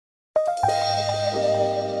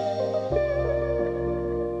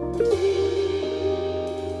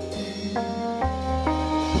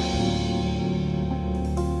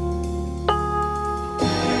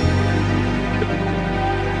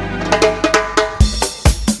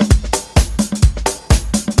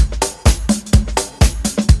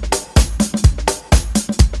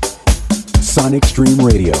Sonic Stream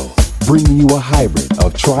Radio, bringing you a hybrid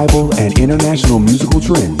of tribal and international musical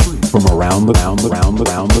trends from around the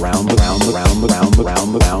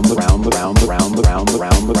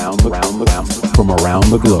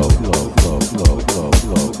globe.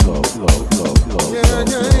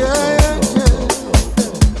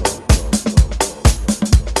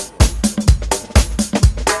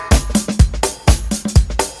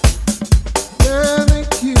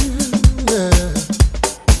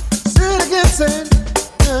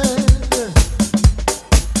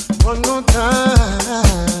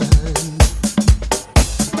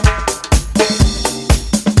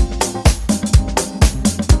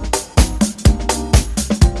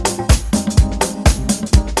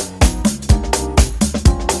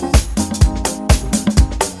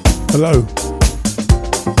 Hello.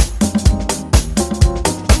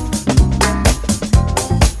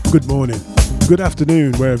 Good morning. Good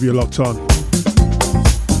afternoon, wherever you're locked on.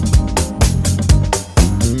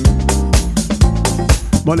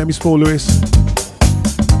 My name is Paul Lewis.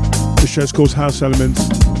 The show's called House Elements,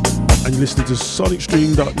 and you're listening to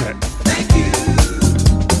sonicstream.net.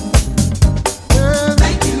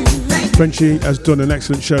 Frenchie has done an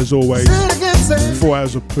excellent show as always. 4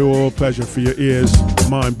 hours of pure pleasure for your ears,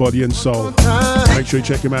 mind, body and soul. Make sure you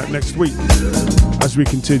check him out next week as we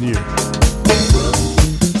continue.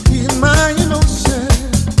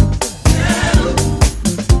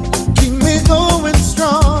 Keep me going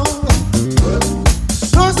strong.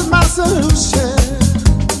 Source is my solution.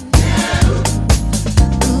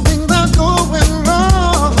 Things are going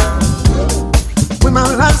wrong when my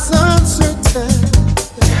life's uncertain.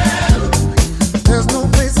 There's no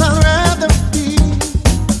place I'd rather be.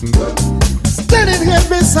 Standing here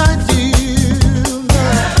beside you.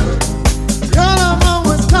 Your love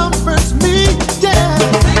always comforts me. Yeah.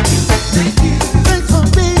 Thank you. Thanks for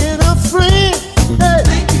being a friend. Hey.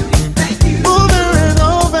 Thank you. Over and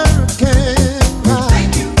over again.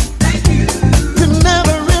 Thank you. Could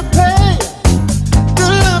never repay the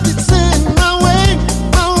love you send my way.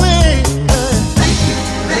 Thank you.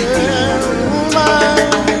 My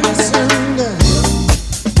surrender.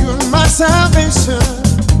 You're my salvation.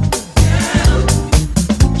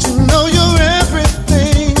 You know you're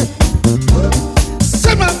everything.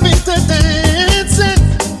 Set my feet to dancing.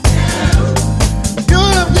 Your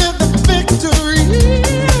love give the victory.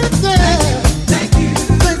 Yeah.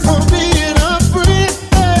 Thanks for being a friend.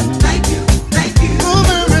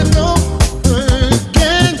 Over and over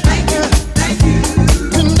again.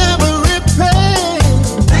 Could never repay.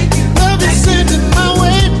 Love you sent it my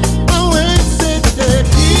way. Sent it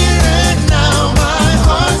here and now. My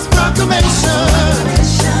heart's proclamation.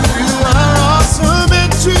 You are awesome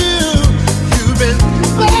and true. You've been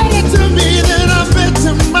better to me than I've been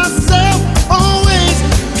to myself. Always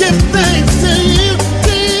give thanks to you,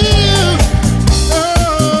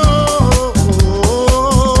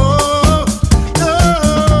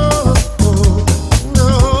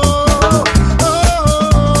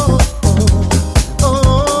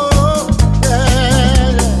 Oh,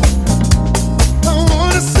 yeah. I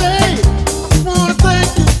wanna thank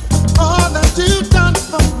you all that you've done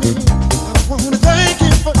for me. I wanna thank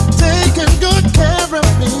you for taking good care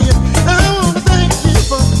of me. I wanna thank you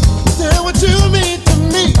for doing what you mean to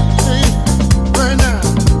me right now.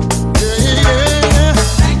 Yeah.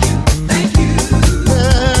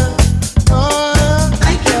 Yeah. Oh,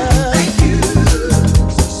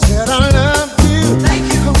 said I love you.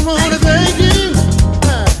 I wanna thank you.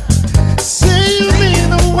 Say you mean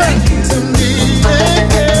the way to me.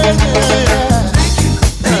 Yeah.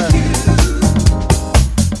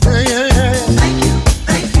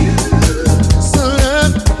 So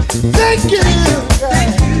thank you.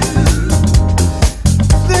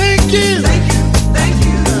 Thank you.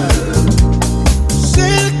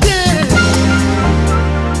 Say it again.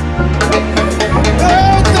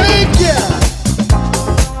 Oh, thank you.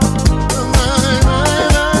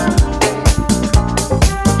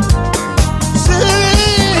 Say it.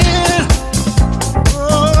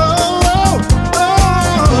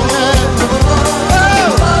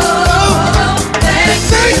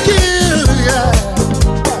 Thank you.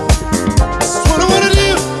 Just wanna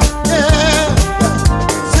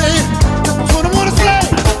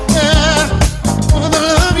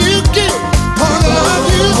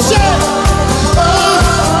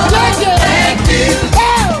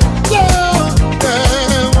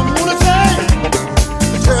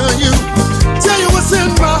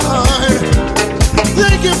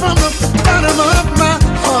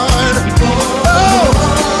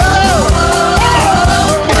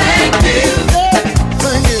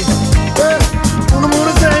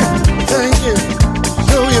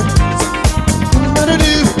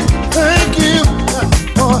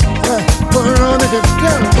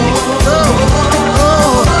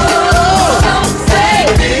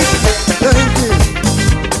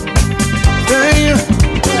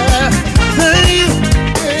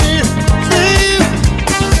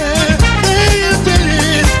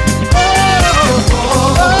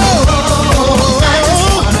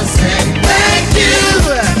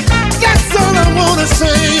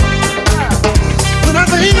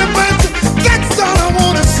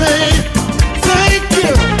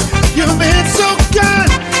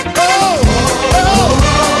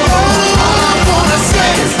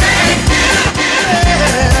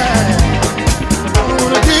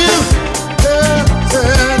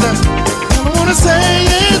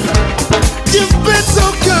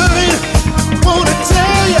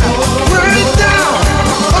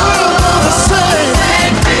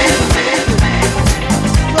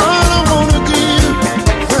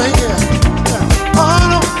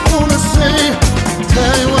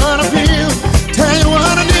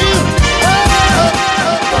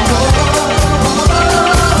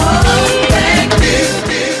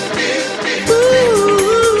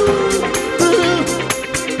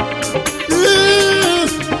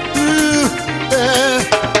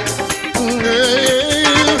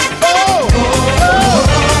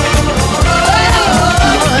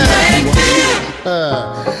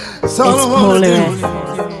all It's I Paul wanna Lewis. do.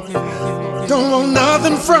 Don't want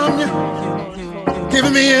nothing from you.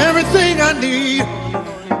 Giving me everything I need.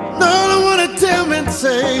 No, I wanna tell me and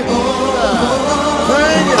say,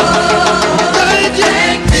 thank you,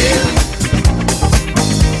 thank you.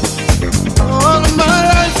 All of my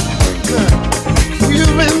life,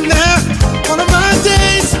 you've been there. One of my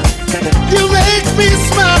days, you make me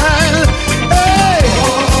smile. Hey,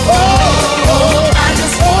 I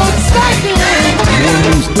just want to thank you. More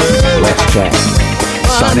music. Let's chat.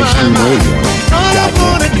 Sonic Stream Radio. All I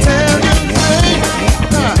wanna tell you,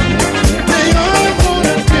 all I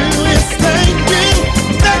wanna do is thank you.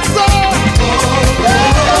 That's all. Hey,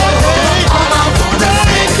 all I wanna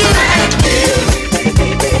thank you. Thank you.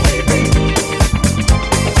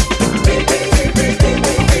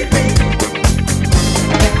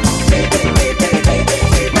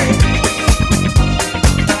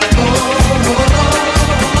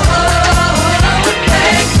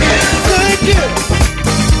 Thank you.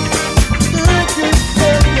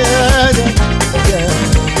 Yeah, yeah, yeah.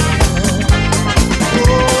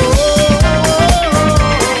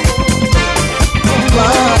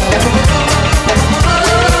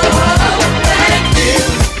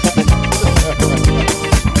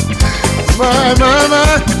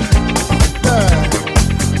 My.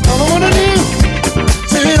 All I wanna do,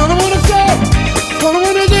 say all I wanna say, all I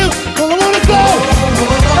wanna do, all I wanna say.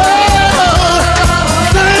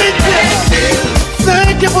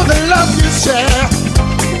 Thank you for the love you share.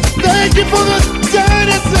 Thank you for the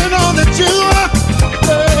guidance and all that you are.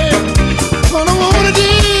 Hey, all I wanna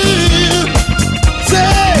do,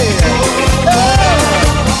 say,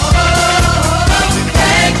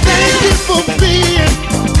 thank you for being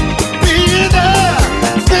there.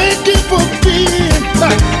 Thank you for being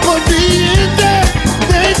there.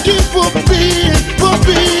 Thank you for being,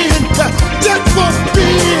 just for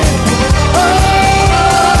being.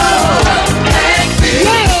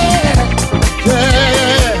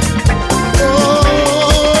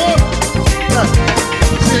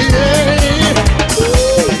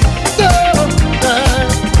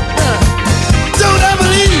 Don't ever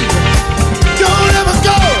leave. Don't ever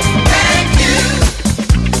go. Thank you.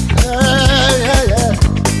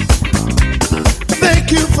 Thank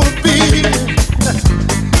you for being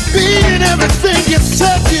everything you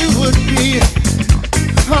said you would be.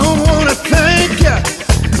 I wanna thank you.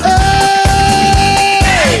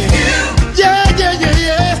 Hey. Yeah.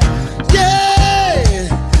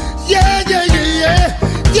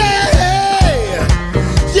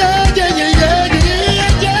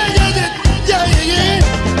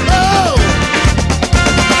 Oh,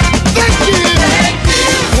 thank you.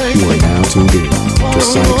 You are now tuned in to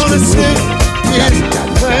Sonic Stream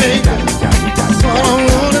Radio. All I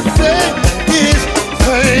wanna say is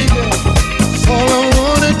thank you. All I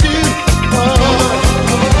wanna do.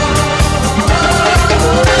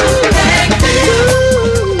 Thank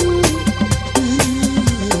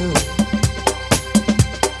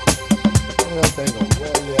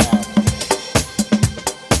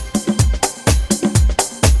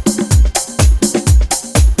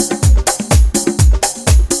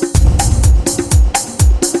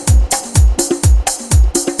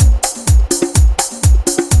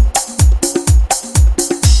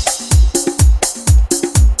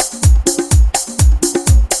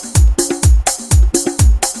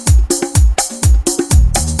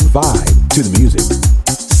Vibe to the music.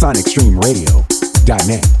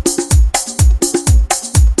 SonicStreamRadio.net.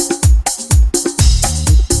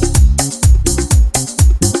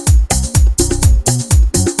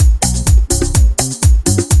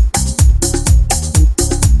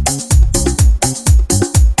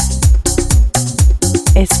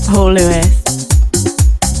 It's Paul Lewis.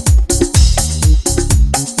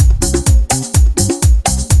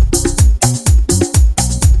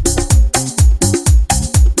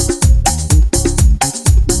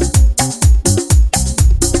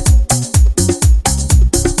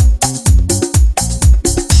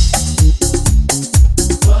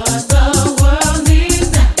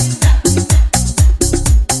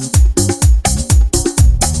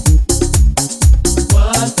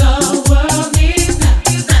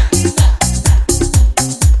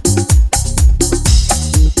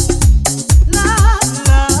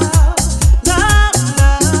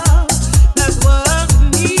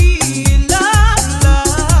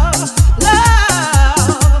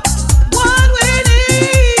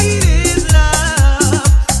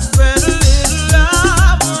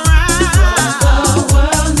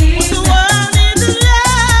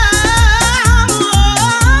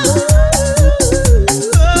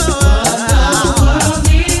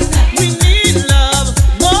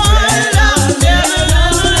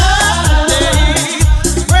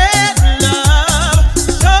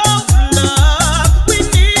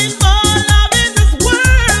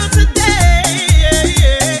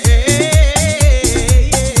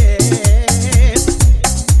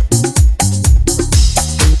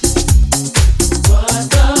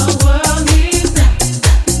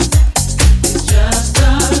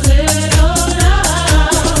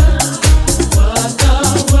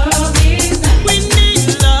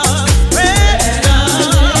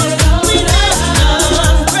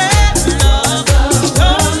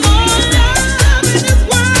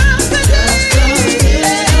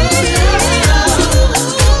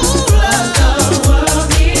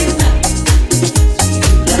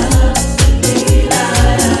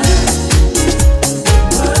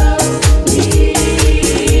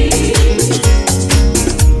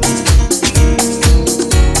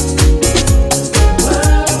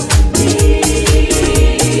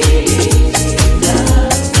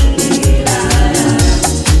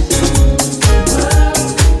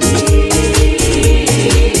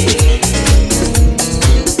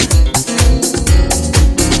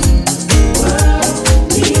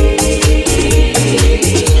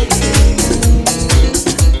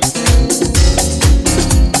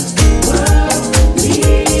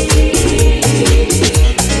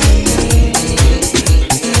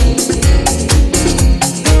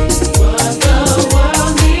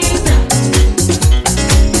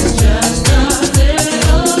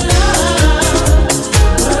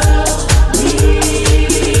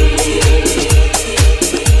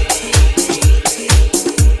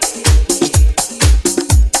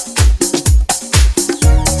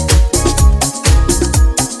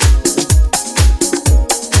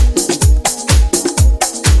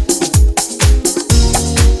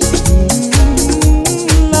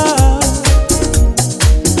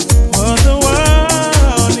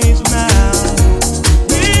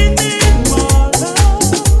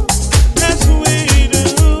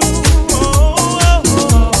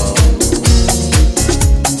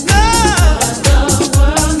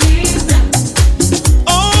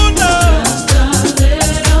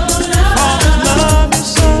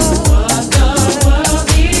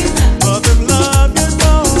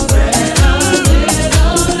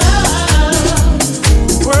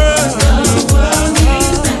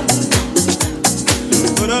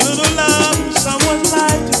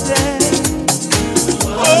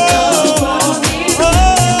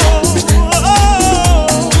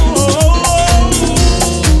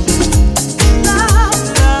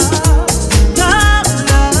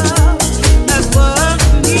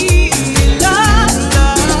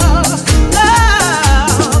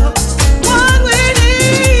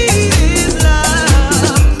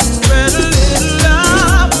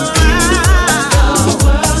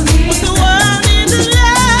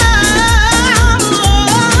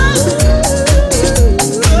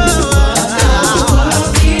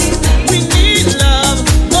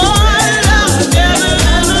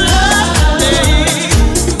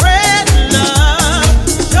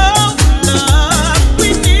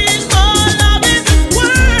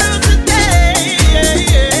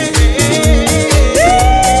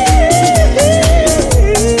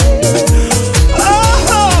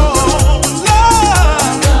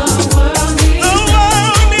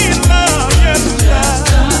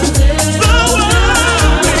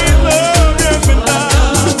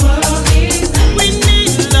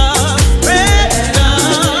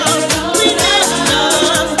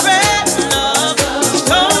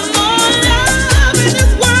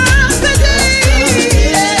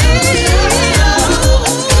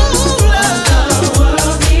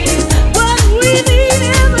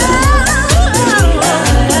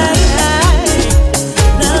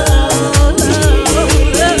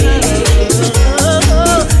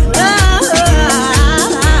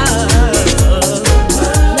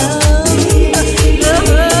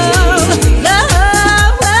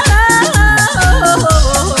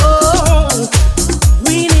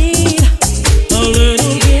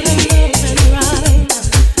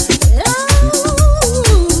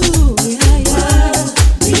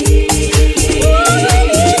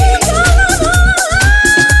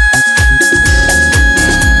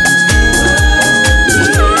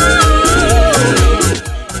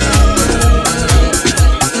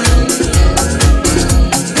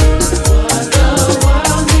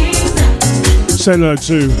 Say hello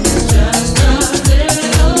to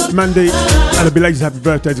Mandy and a belated happy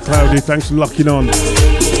birthday to Cloudy. Thanks for locking on.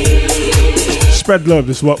 Spread love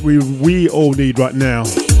is what we all need right now.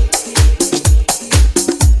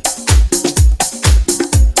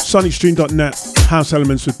 SonicStream.net, House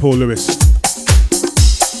Elements with Paul Lewis.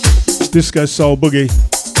 Disco, Soul, Boogie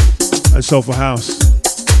and Soulful House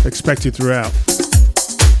expected throughout.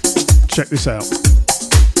 Check this out.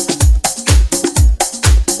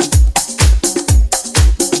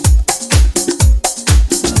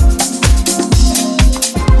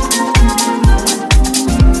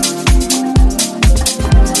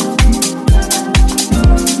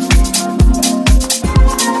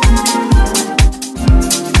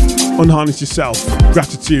 Unharness Yourself,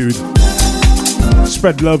 Gratitude,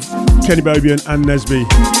 Spread Love, Kenny Bobian and Nesby,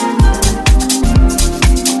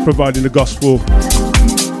 providing the gospel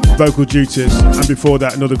vocal duties, and before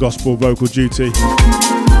that another gospel vocal duty,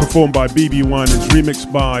 performed by BB Winans,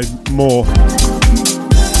 remixed by Moore,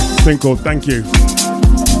 thing called Thank You.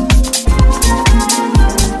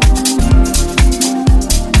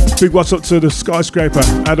 Big what's up to the skyscraper,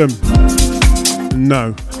 Adam?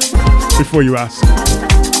 No, before you ask.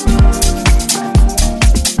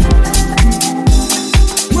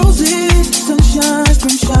 Sunshine from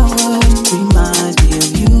showers reminds me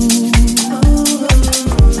of you.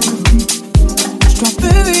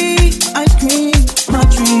 Strawberry ice cream, my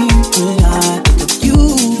dream when I think of you.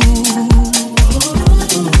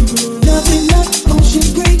 Loving love, ocean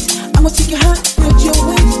breeze. I'ma take you high with your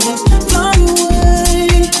wings. Let's fly away,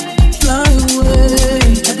 fly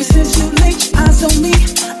away. Ever since you laid your eyes on me,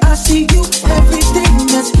 I see you every day.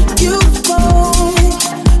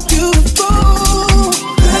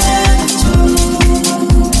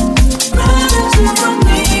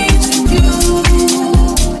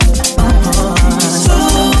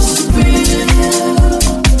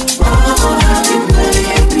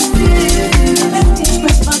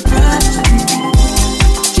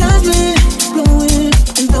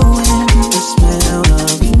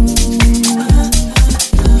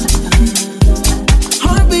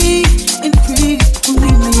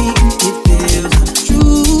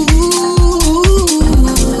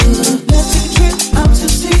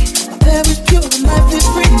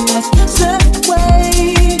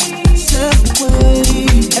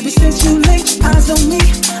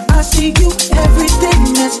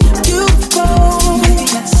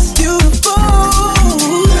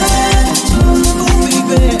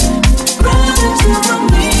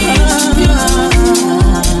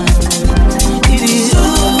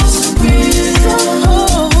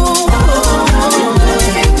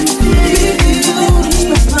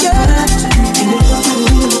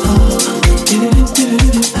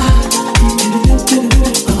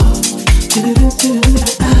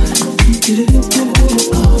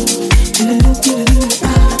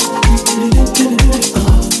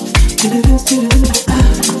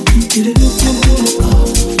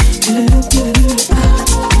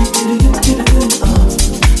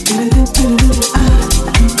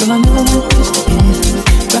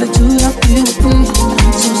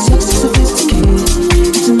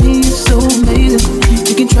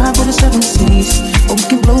 taste, or we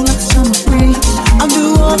can blow like a summer breeze. I'll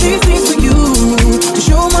do all these things for you to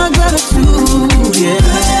show my gratitude. Yeah.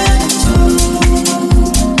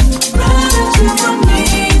 Gratitude from me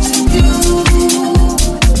to you.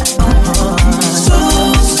 So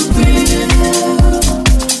sweet.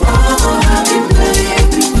 Oh, happy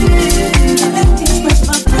baby. Let me express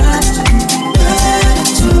my gratitude.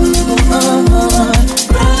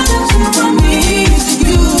 Gratitude from me to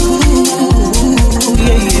you.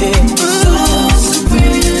 Yeah, yeah. So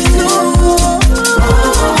sweet.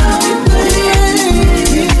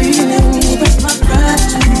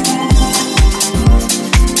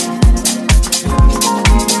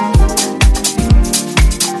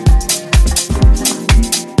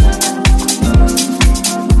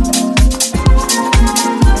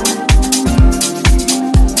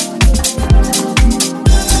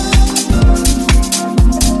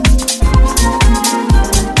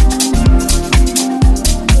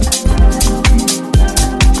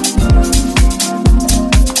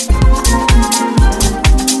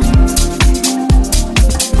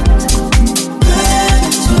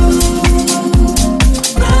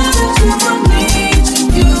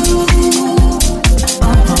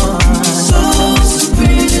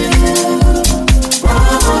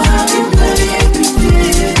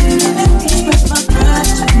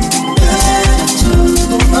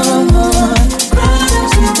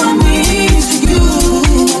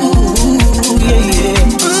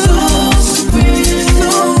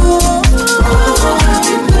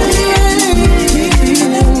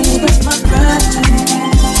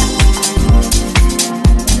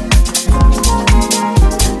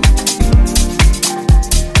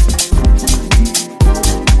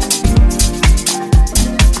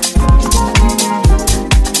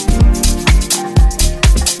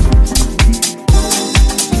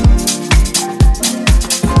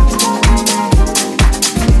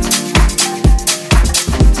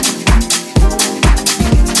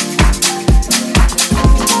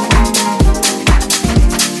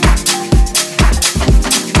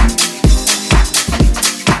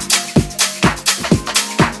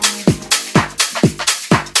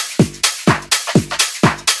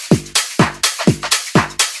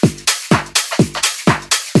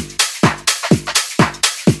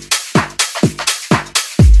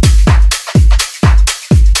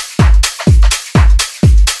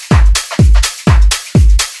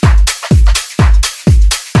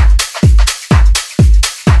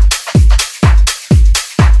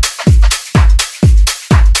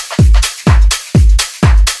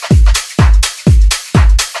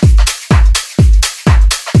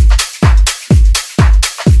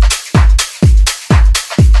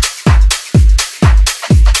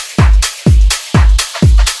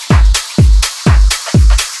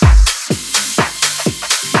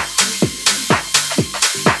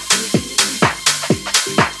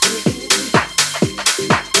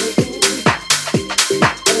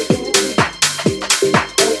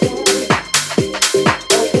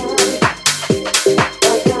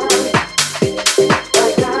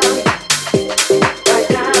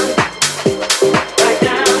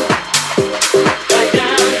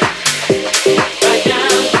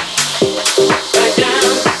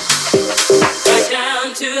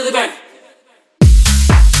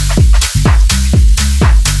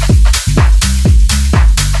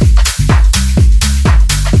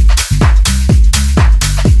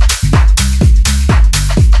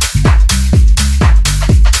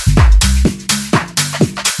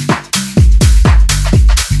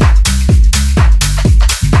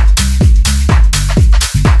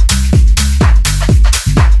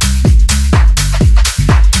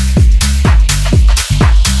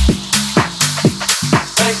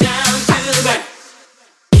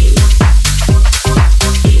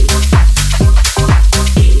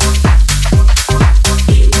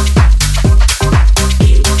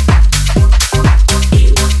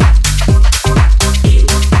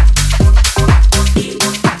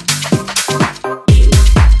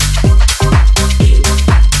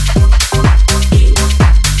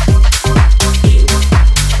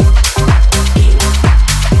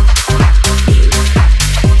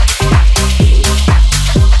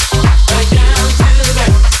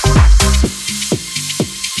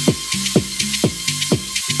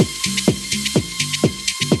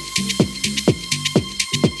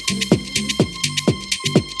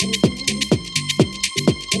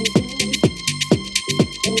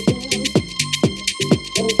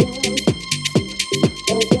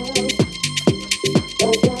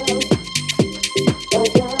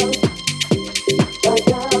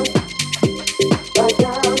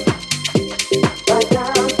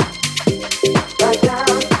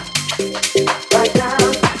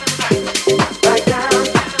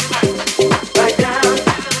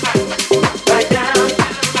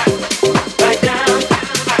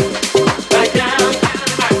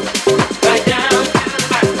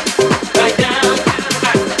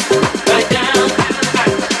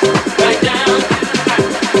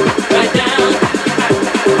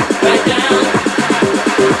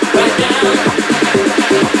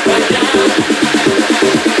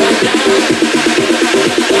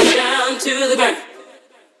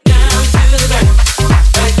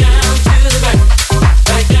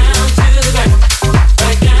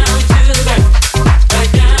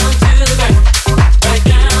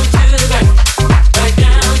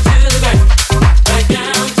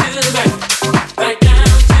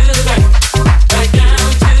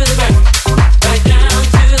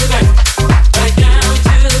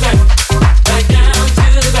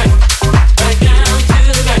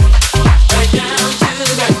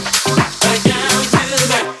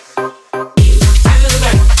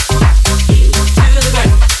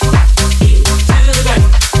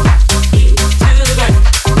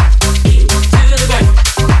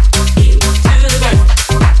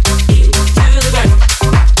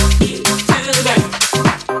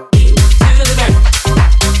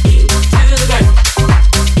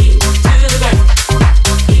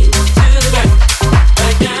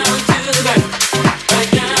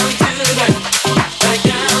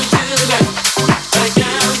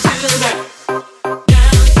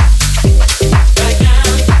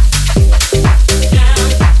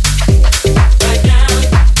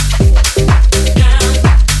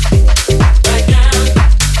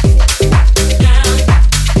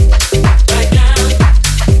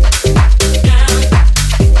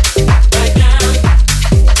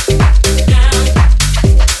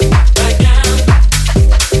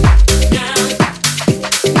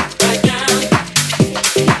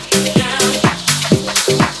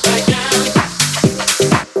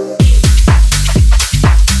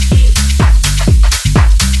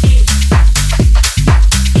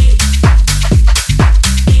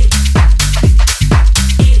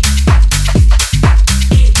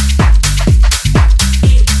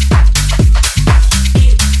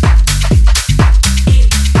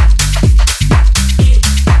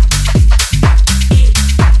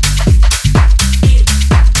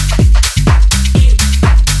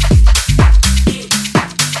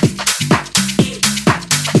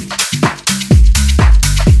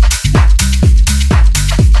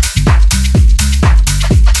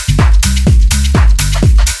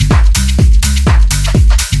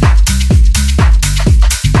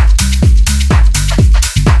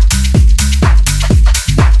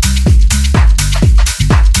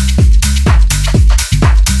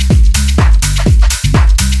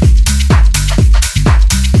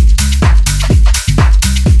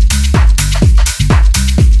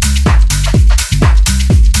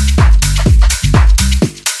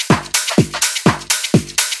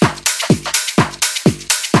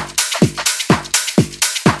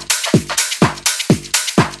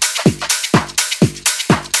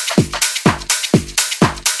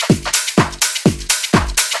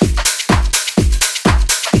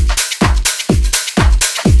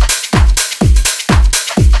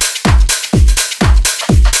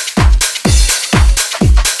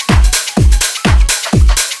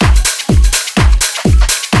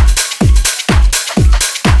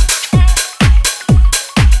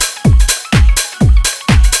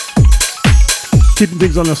 keeping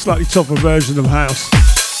things on a slightly tougher version of house.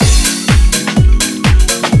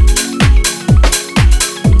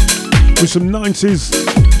 With some 90s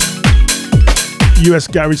US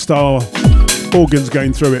garage style organs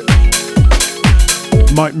going through it.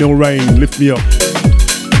 Mike Milrain, Lift Me Up.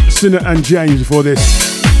 Sinner and James before this.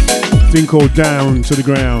 Thing called Down to the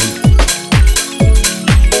Ground.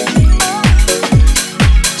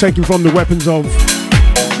 Taken from the Weapons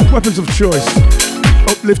of Choice,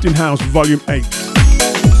 Uplifting House Volume 8.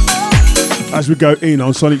 As we go in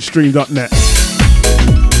on sonicstream.net.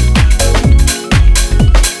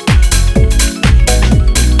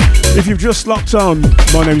 If you've just locked on,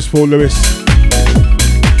 my name is Paul Lewis,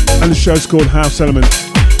 and the show's called House Elements.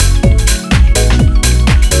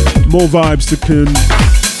 More vibes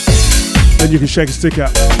than you can shake a stick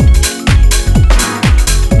at.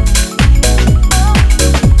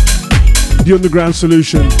 The underground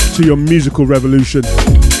solution to your musical revolution.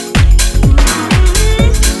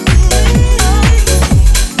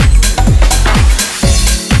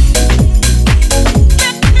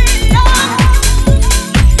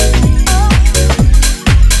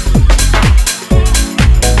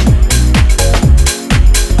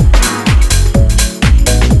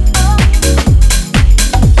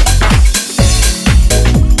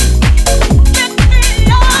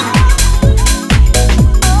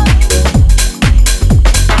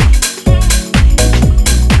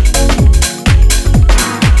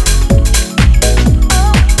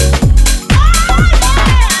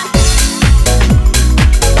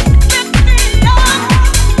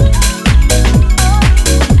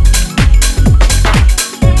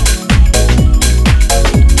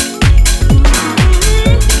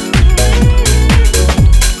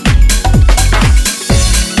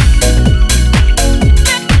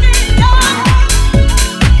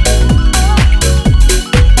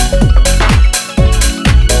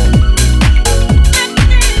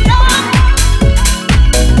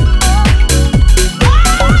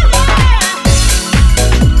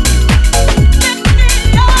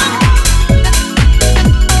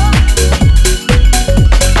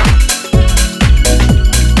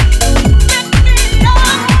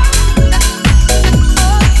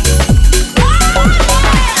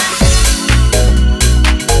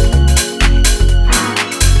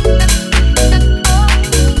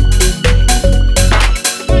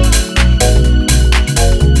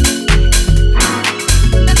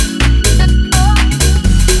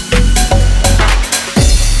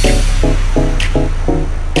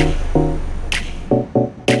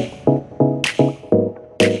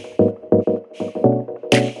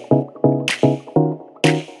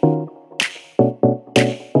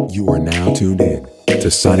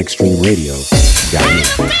 SonicStreamRadio.net.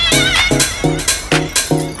 Hey!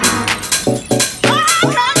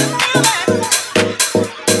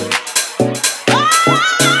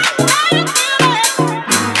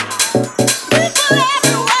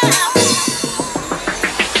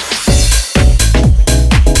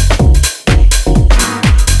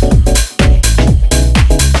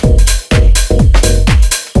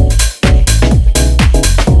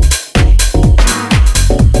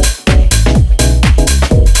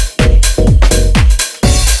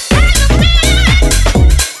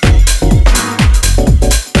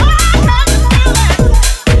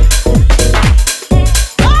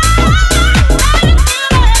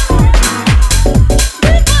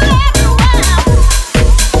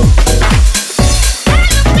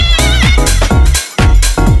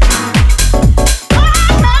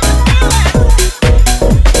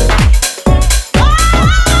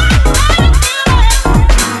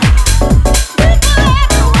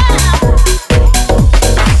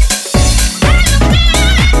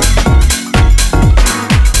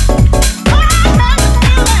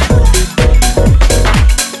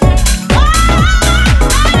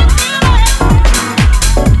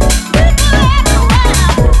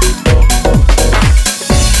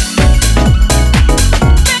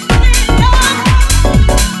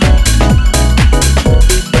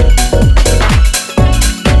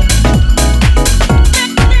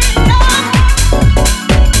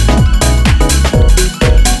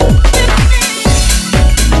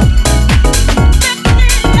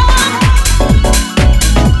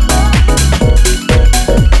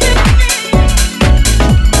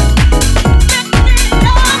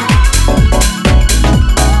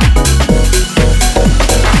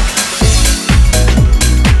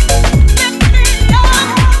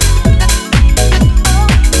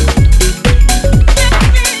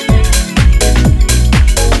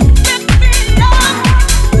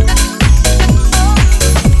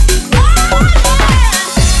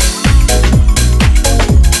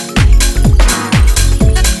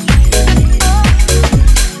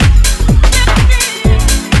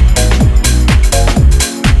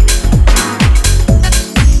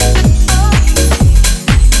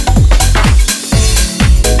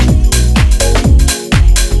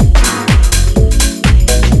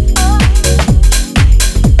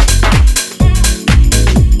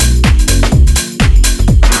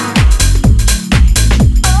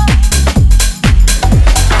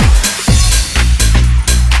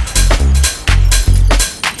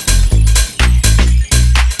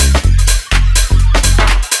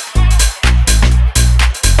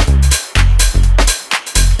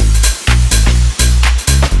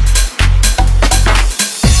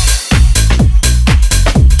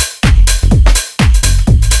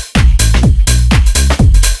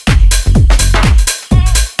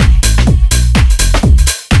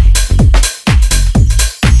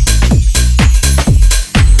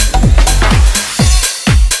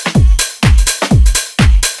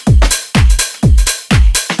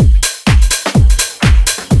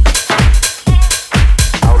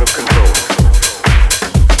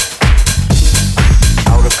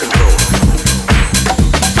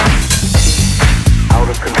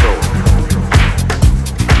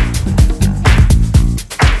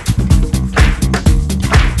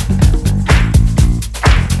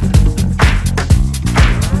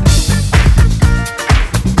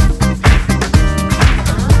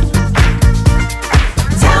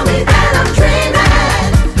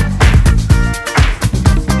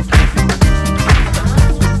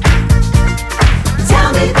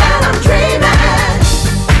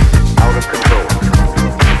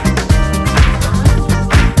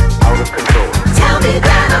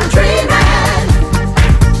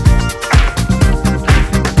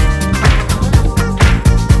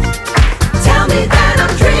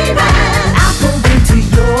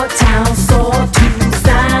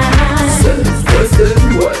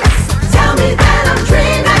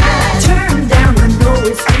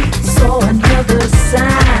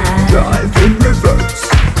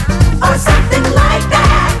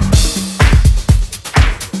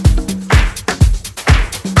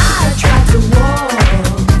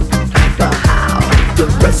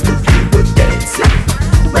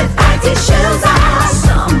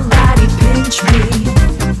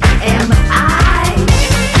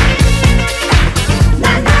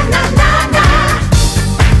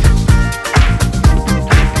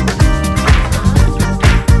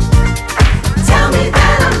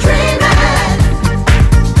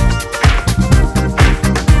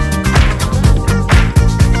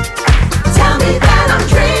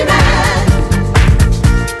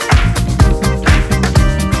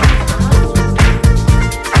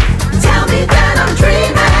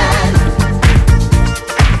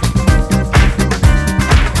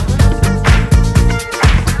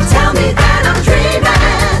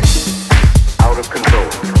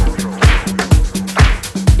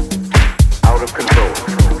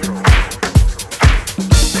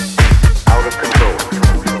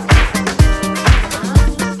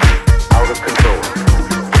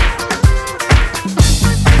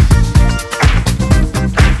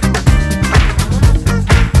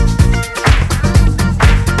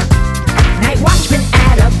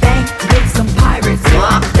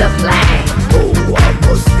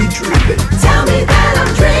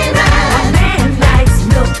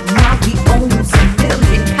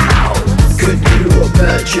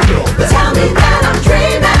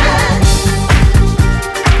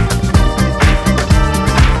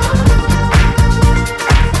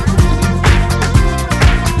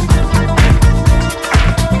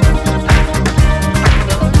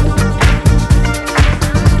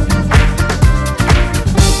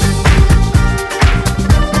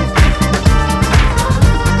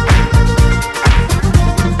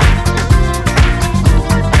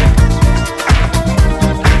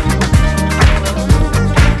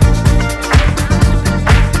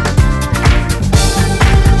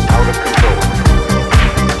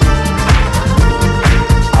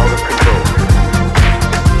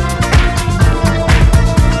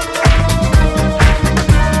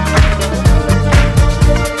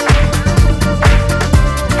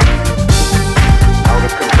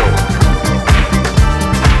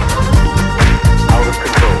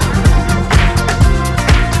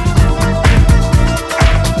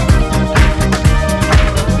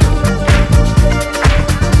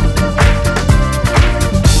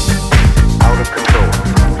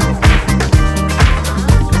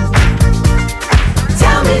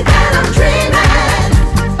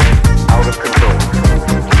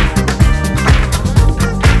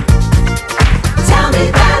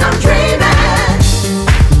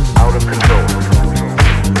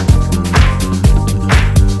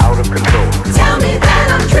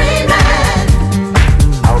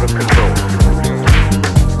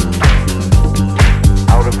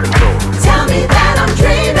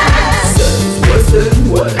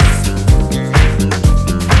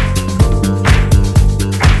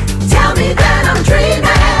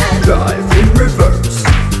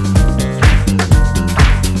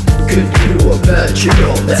 Tell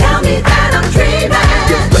me that I'm dreaming.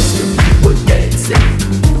 The rest of you were dancing.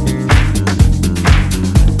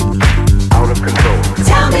 Out of control.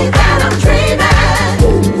 Tell me that I'm dreaming.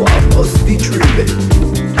 Oh, I must be dreaming.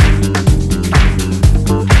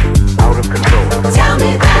 Out of control. Tell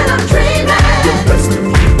me that I'm dreaming. The rest of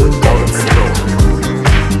you were dancing.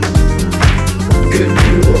 Can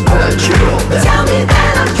you imagine all that? Tell me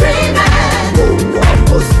that I'm dreaming. Oh, I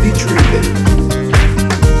must be dreaming.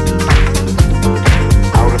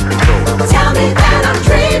 Tell me that I'm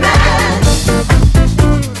dreaming.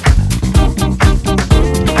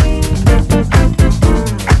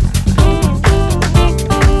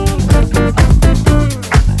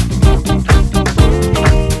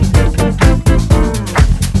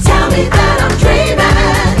 Tell me that I'm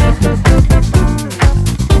dreaming.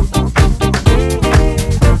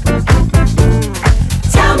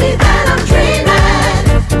 Tell me that I'm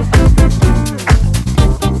dreaming.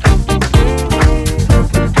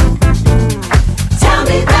 Tell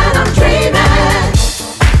me that I'm dreaming.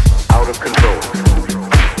 Out of control.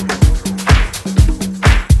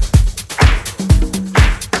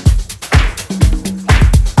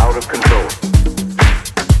 Out of control.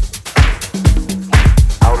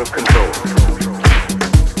 Out of control.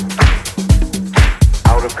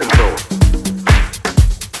 Out of control.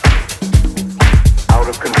 Out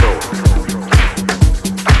of control.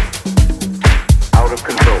 Out of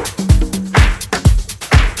control.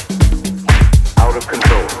 Out of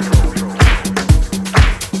control.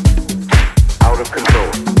 Out of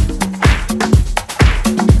control.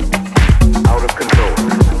 Out of control.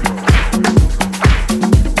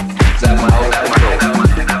 Is that my out of control?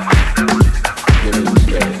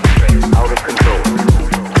 Out of control.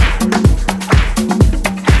 Is that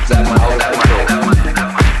my out of control? Out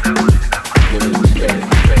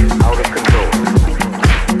of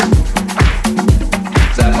control.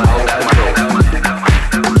 Is that my out of control?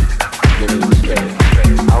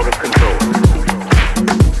 Out of control.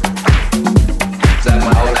 Is that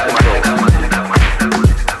my out of control?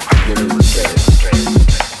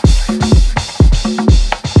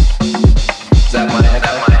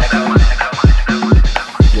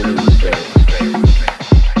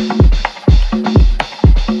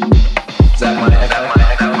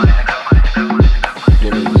 Is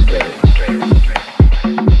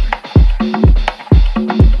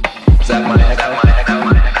that my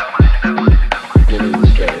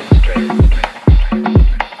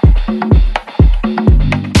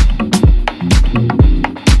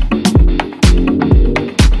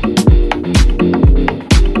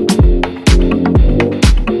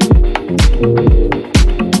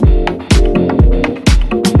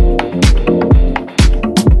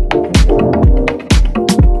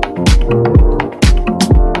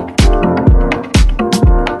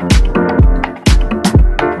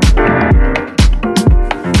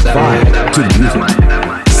Vibe to the music.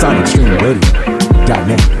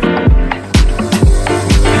 SonicStreamRadio.net.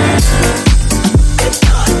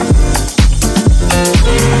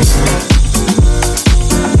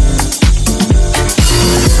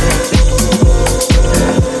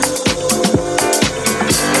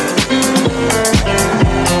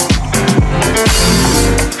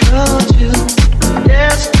 Called you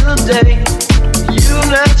yesterday. You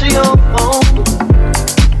left your home.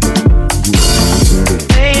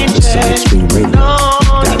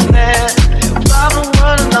 SonicStreamRadio.net. Problem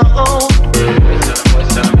running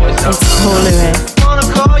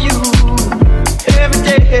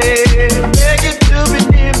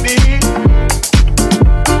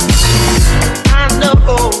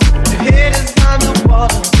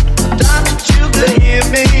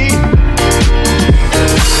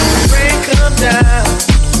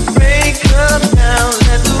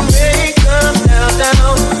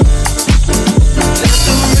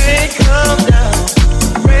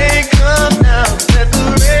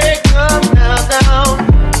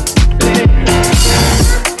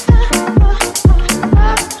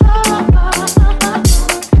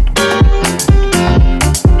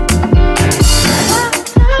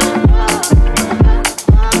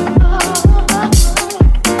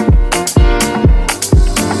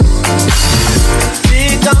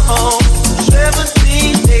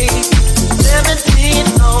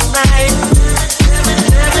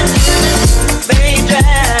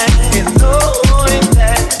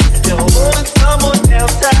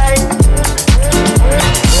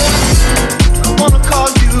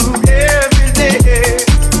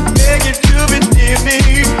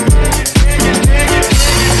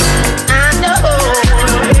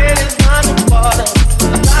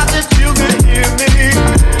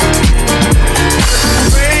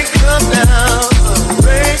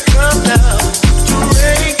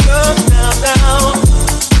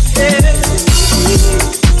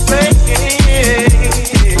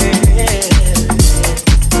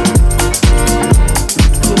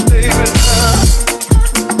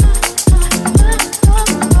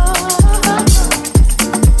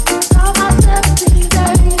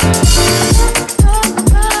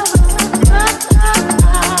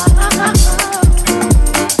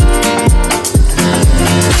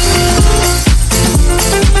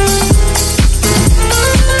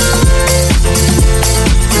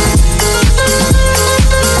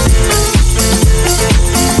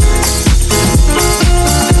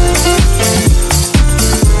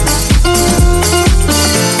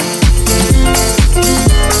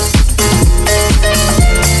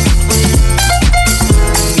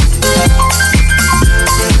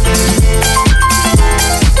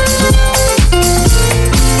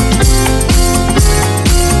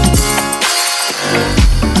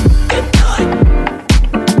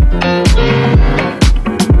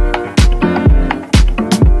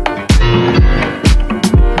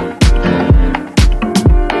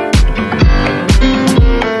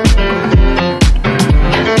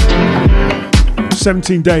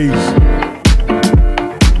 17 Days.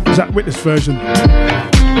 Zach Witness version.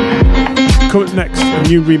 Coming up next, a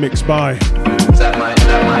new remix by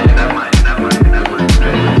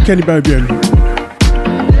Kenny Bobian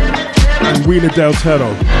and Wheeler Del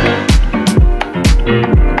Toro.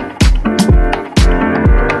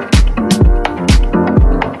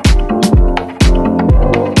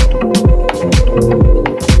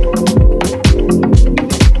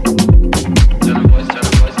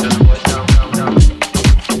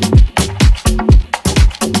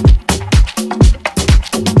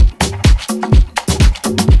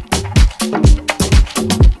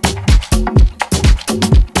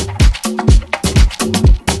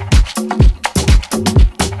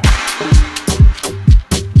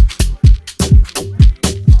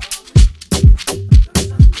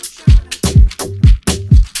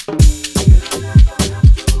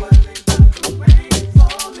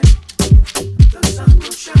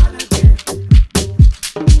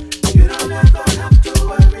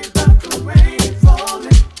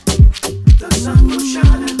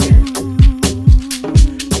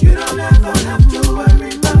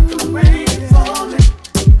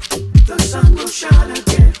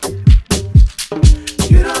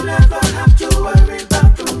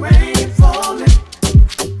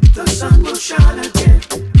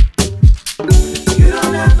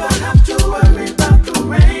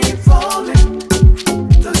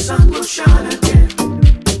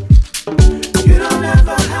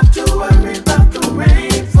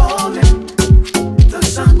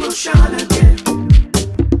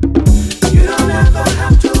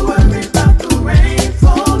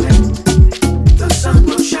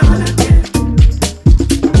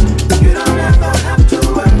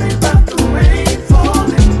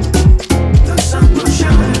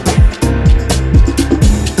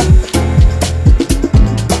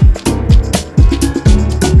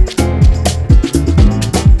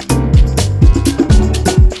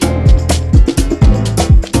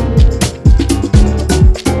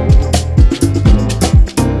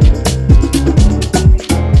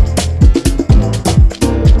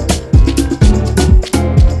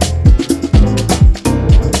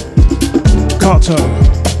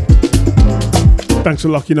 Thanks for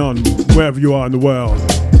locking on wherever you are in the world.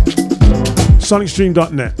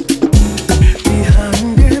 SonicStream.net.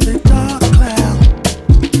 Behind every dark cloud,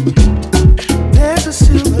 there's a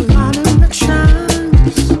silver lining that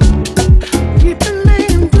shines. We've been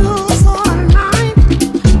laying blue for a night,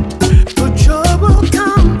 but joy will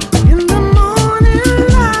come in the morning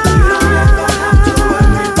light. You don't ever have to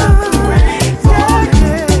worry about the rain falling.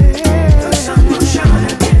 The sun will shine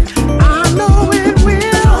again. I know it will.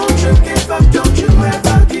 Don't you give up, don't you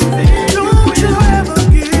ever give in. Don't you ever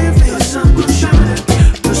give in. The sun will shine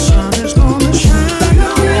again.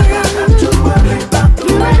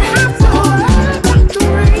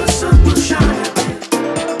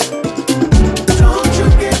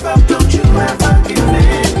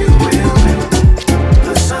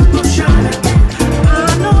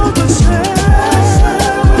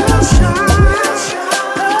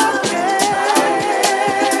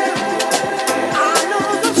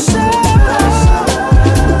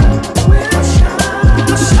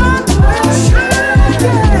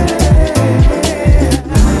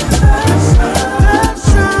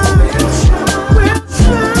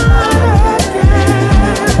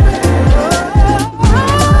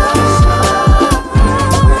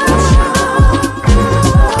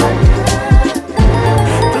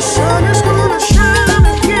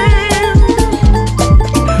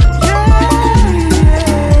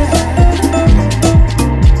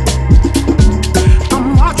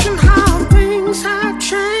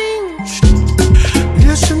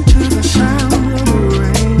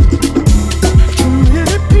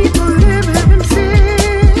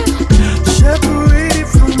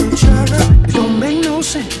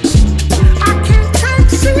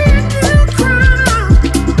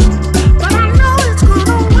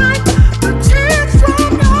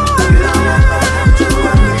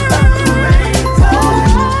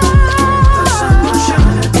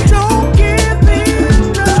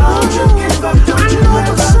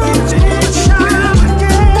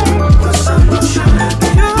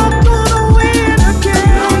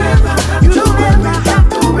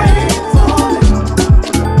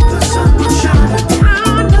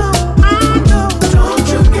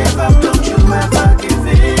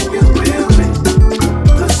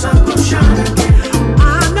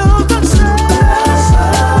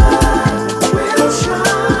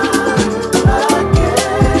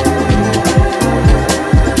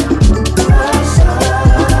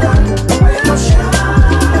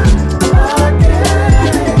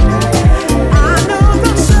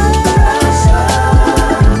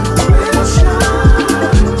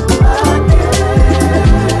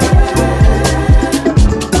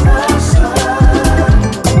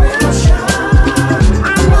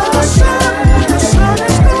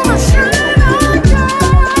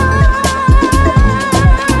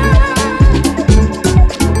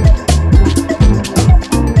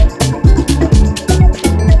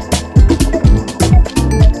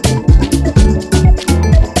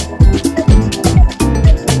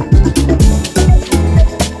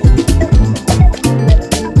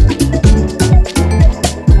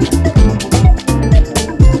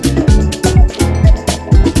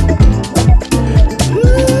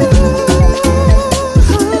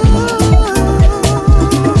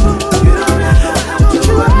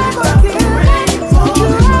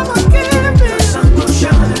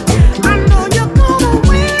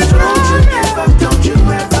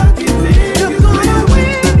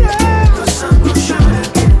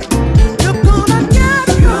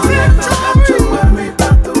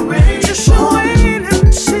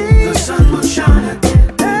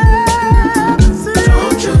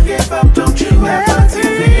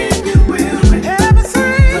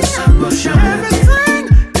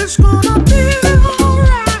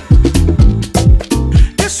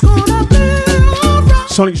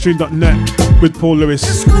 SonicStream.net with Paul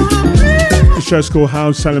Lewis. The show's called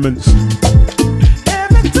House Elements.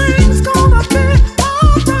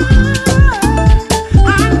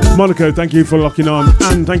 Monaco, thank you for locking on,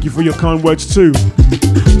 and thank you for your kind words too.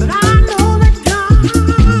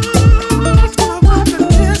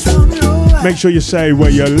 Make sure you say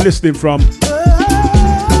where you're listening from.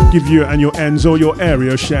 Give you and your ends or your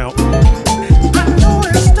area a shout.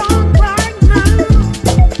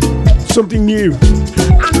 Something new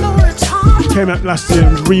came out last year,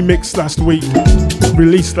 remixed last week,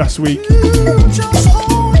 released last week.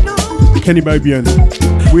 Kenny Bobian,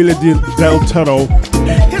 Wheeler Del Toro.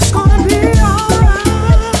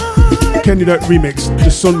 Kenny Dope remix,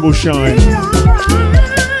 The Sun Will Shine.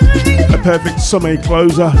 A perfect summer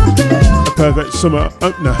closer, a perfect summer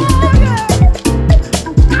opener.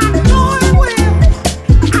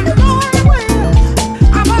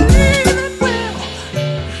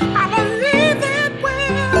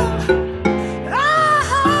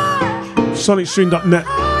 SonicStream.net.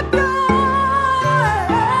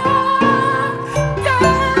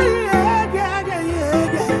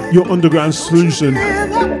 Your underground solution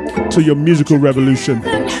to your musical revolution.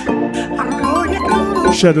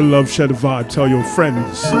 Share the love, share the vibe, tell your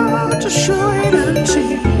friends.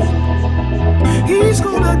 He's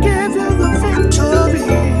gonna give you the victory.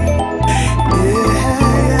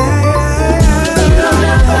 You don't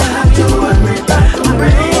ever have to worry about the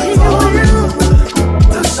rain for you.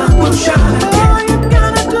 The sun will shine again. All you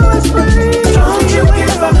gotta do is breathe. Don't you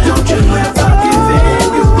give up, don't you ever give in.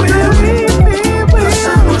 You will. The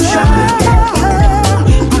sun will shine again.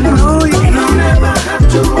 I know you don't ever have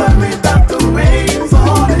to worry about the rain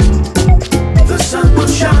falling. The sun will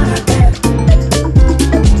shine again.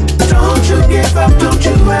 Don't you give up, don't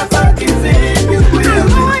you ever give in. You will.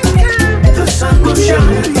 The sun will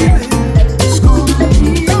shine again. It's gonna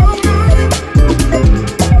be alright.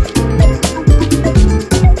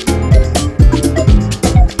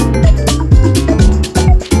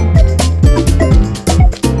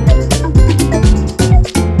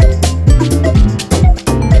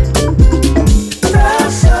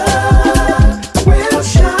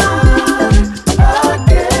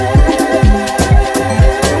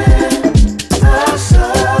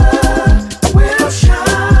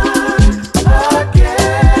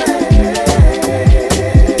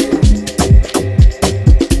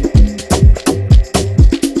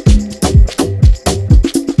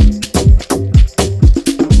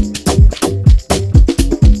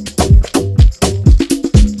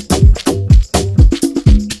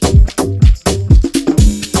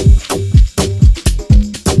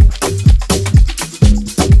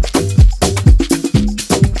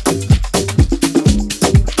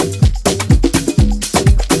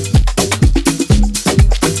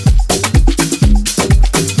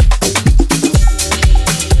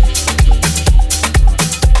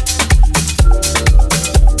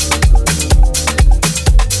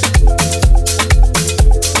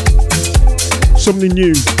 Something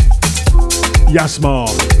new. Yasmar,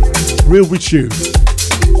 Real With You.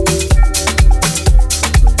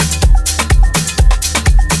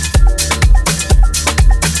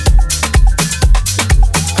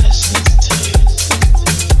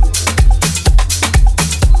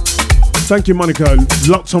 Thank you, Monaco.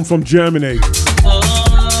 Locked on from Germany.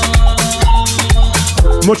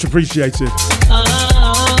 Much appreciated.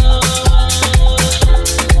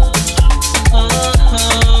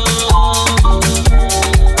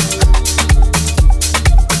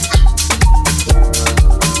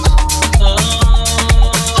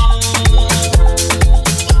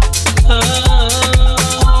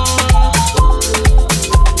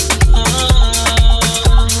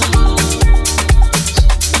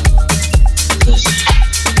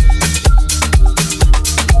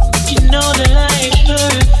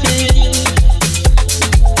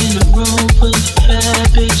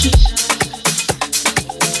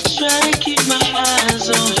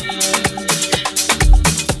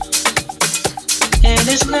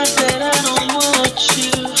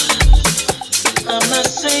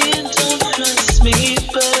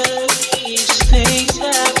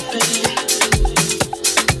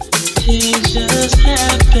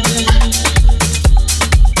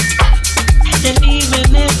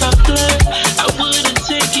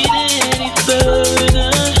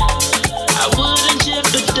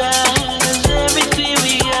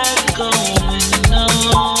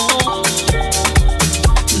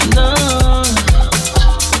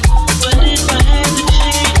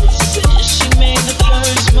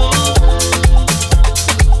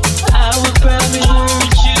 I would probably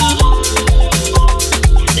hurt you.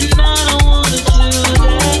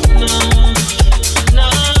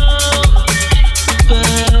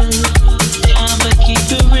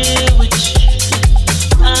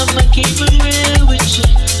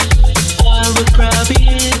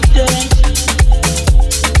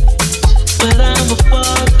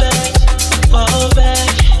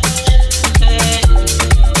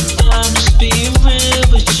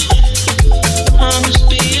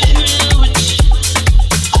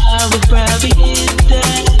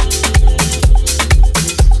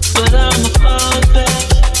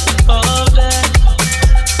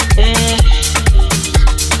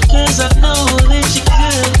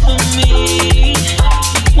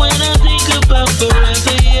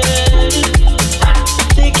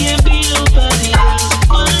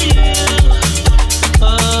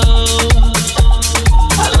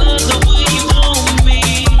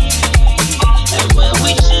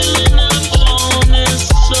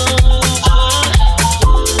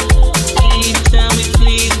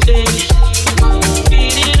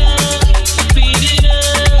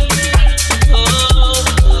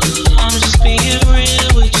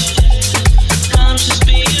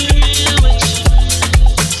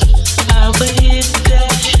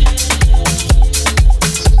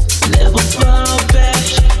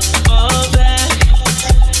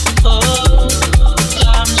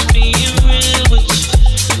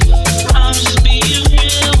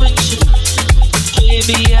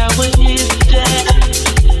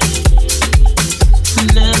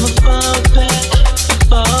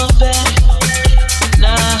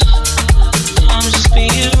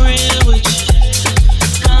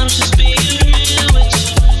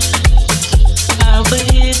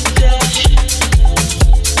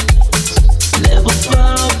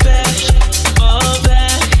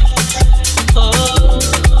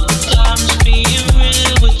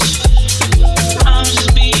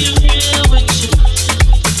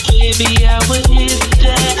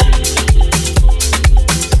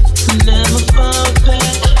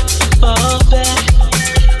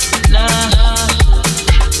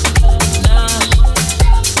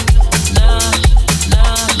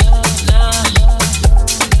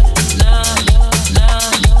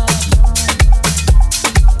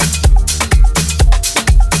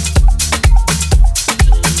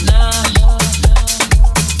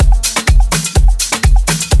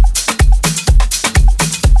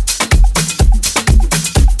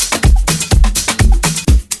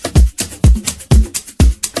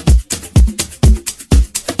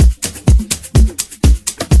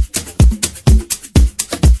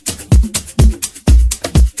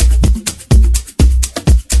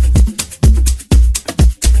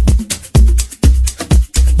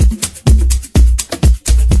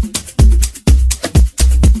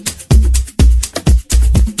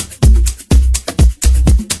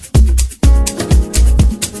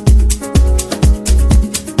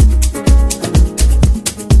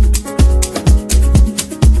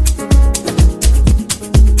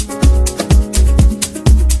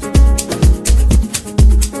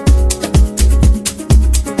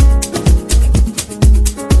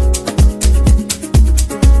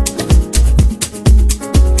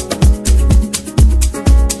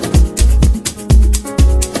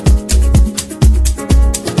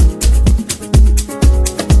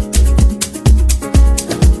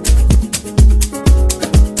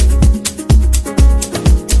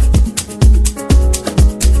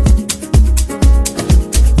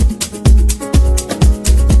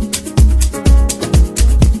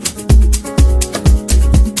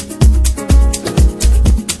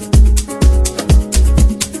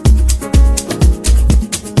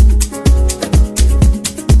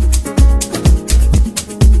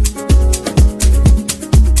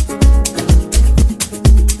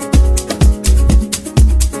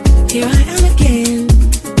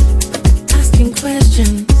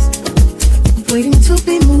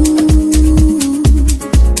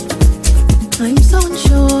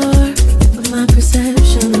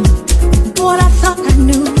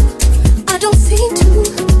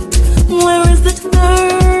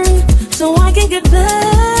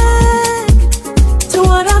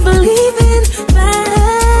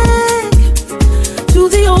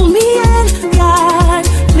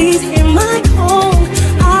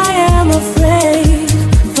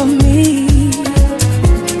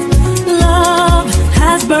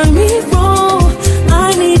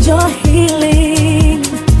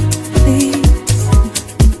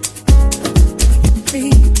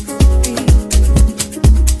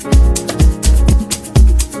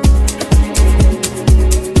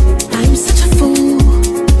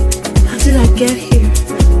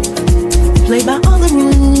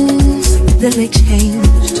 then they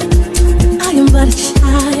changed. I am but a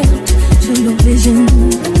child to your vision,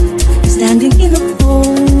 standing in the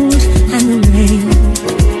cold and the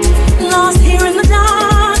rain. Lost here in the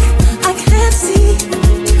dark, I can't see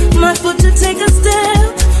my foot to take a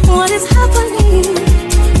step. What is happening?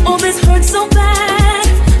 Oh, this hurts so bad,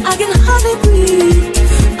 I can hardly breathe.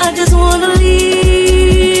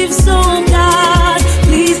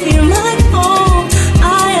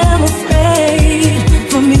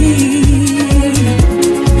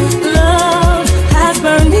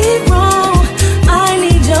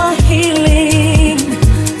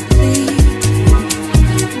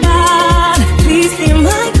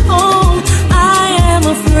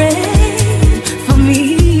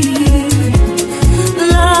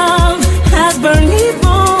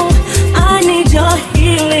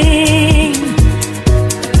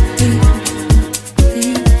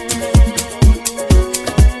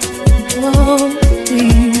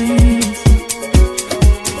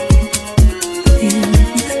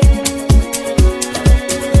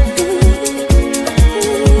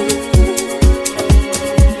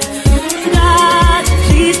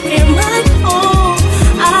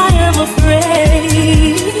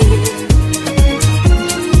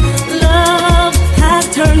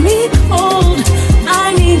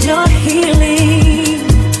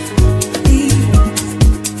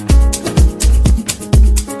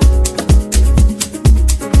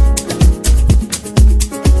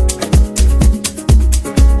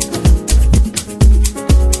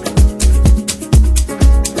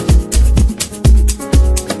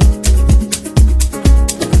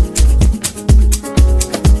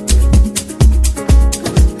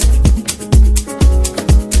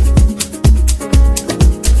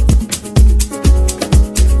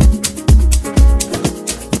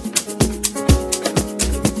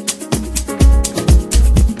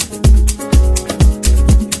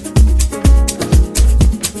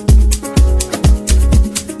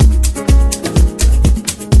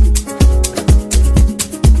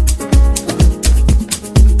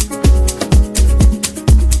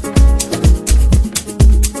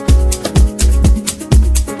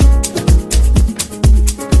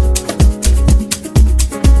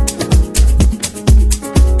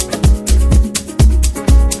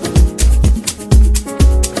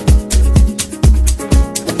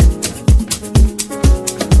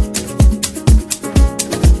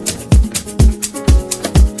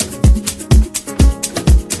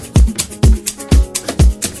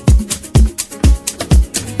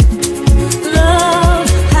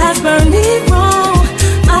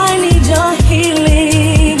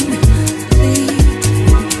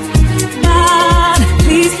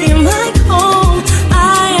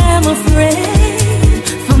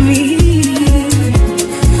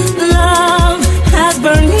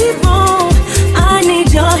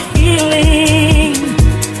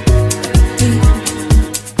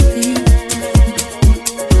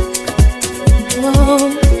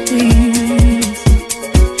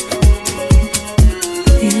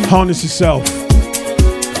 Harness yourself.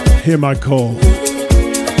 Hear my call.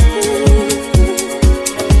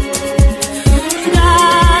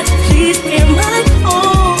 God, please hear my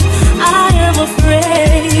call. I am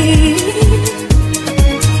afraid.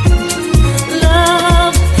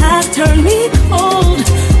 Love has turned me cold.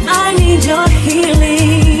 I need your healing.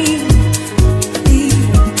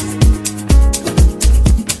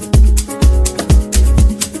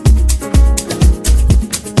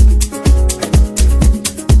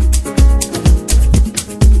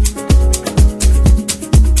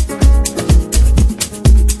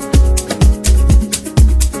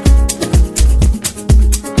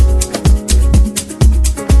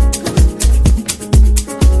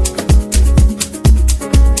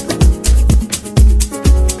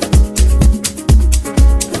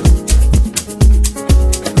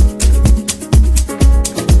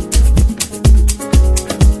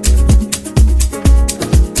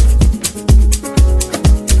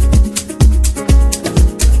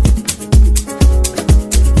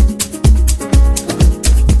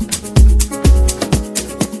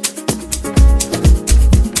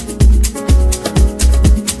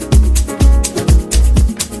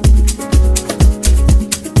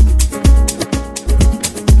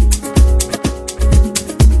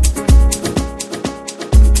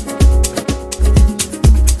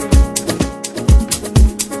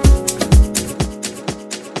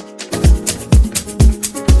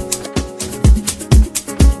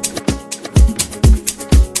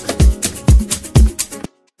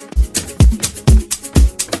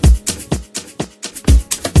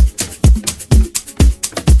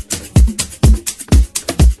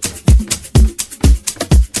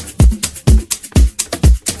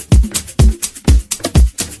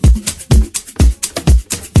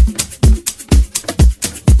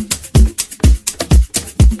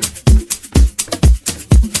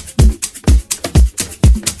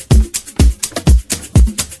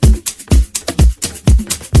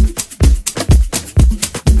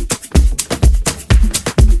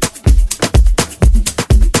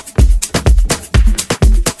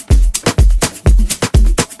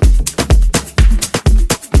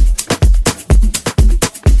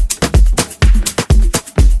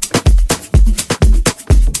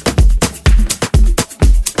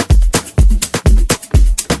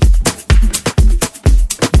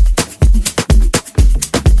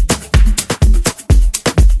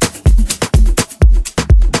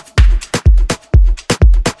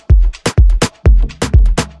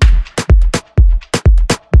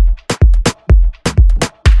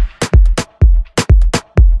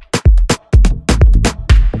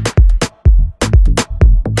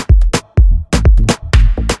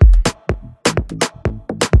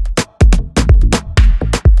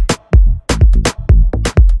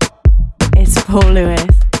 Paul Lewis.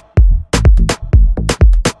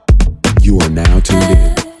 You are now tuned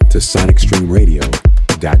in to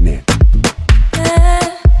SonicStreamRadio.net.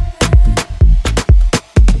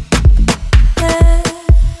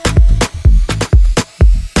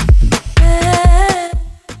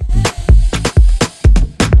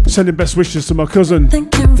 Sending best wishes to my cousin,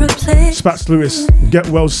 Spats Lewis. Get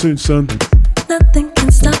well soon, son. Nothing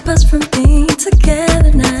can stop us from being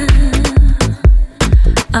together now.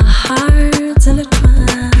 Our hearts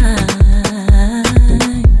intertwine.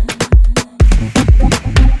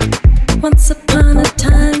 Once upon a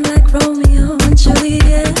time, like Romeo and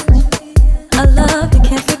Juliet, a love you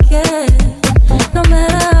can't forget. No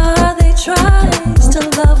matter how hard they try, still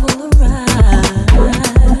love will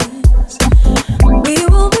arise. We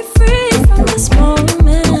will be free from this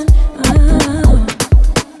moment.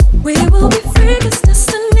 We will be free 'cause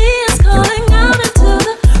destiny is calling out into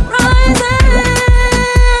the rising.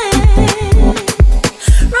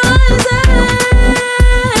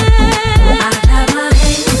 I clap my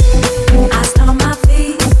hands, I stomp my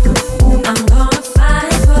feet. I'm gonna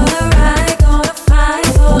fight for the right, gonna fight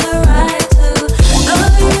for the right to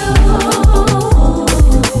love you.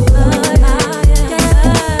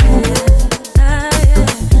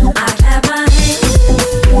 I clap my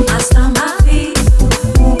hands, I stomp my feet.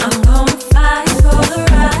 I'm gonna fight for the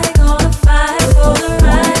right, gonna fight for the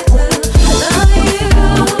right to love you.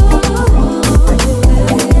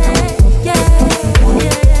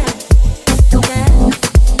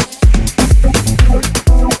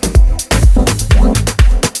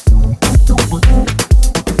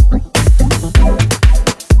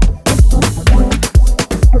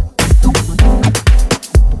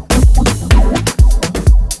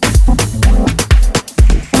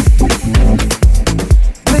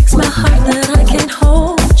 Breaks my heart that I can't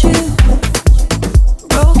hold you.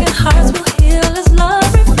 Broken hearts will heal as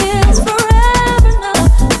love reveals forever now.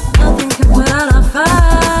 Nothing can put out our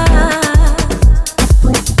fire.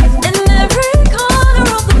 In every corner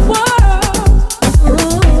of the world,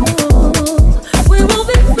 we will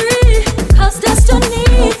be free 'cause destiny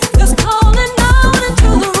is calling out into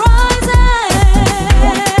the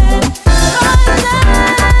rising. I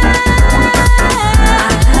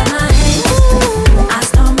clap my hands, I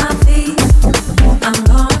stomp my feet. I'm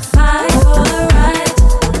gonna fight for the right,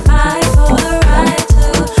 fight for the right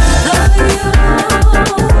to love you.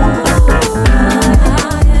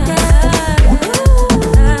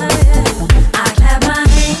 I clap my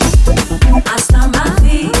hands, I stomp my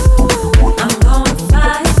feet. I'm gonna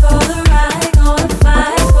fight for the right, gonna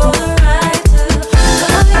fight for the right to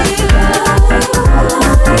love you.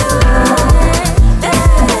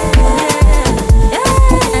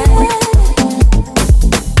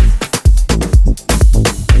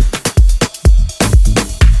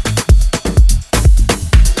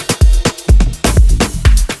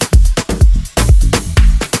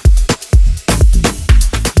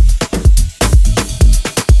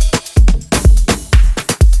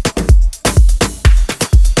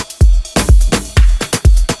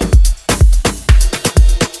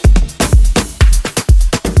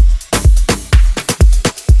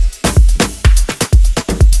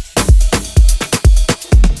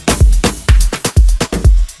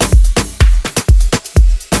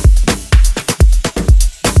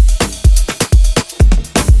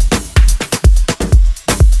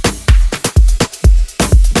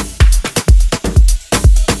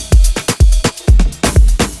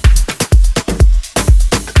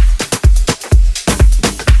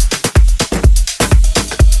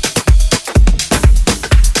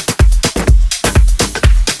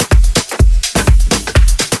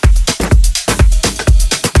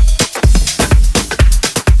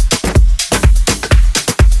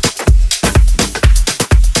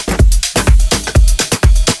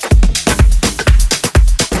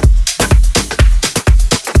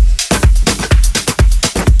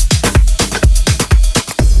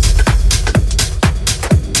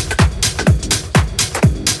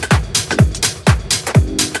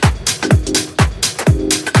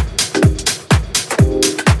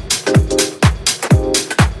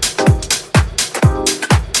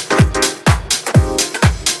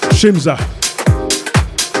 Shimza,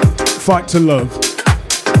 Fight to Love,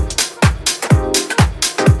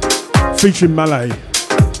 featuring Malay.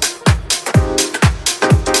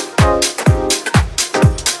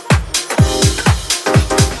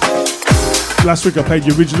 Last week I played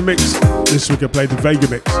the original mix, this week I played the Vega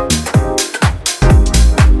mix.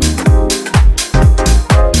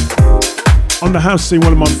 On the house scene,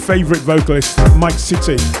 one of my favourite vocalists, Mike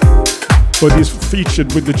City, but he's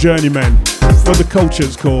featured with the Journeymen for the Culture,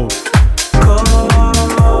 it's called.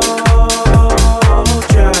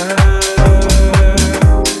 Culture.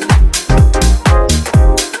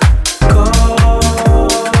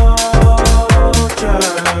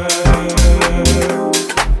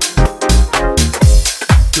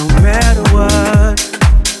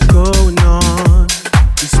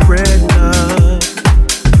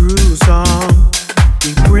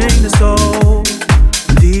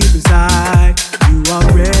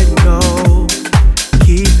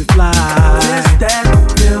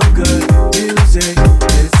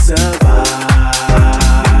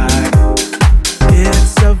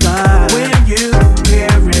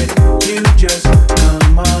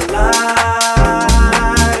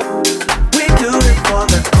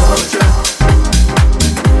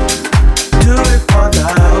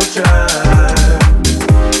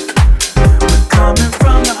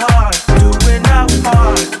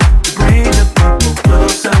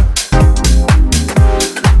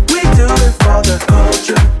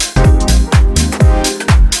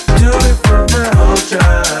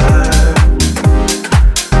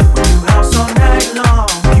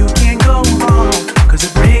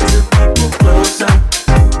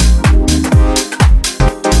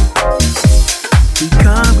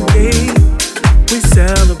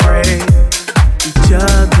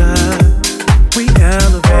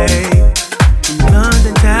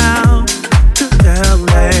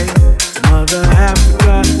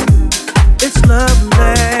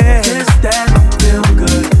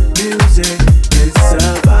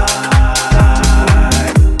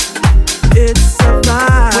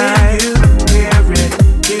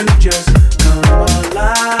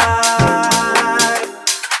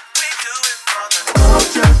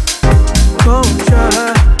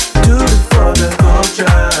 culture. Do it for the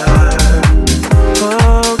culture.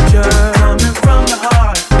 Culture. Coming from the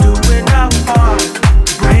heart, doing our part.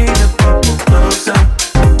 Bring the people closer,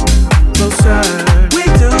 closer. We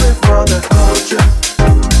do it for the culture.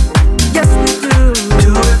 Yes, we do.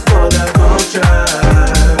 Do it for the culture.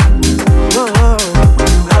 Whoa. When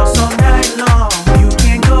you house all night long, you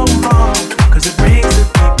can't go home, 'cause it brings the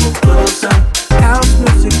people closer. House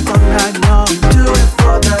music all night long. We do it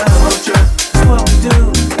for the culture. That's what we do.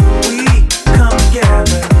 We come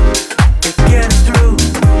together. It gets through.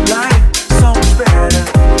 Life so much better.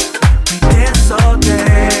 We dance all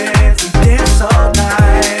day. We dance all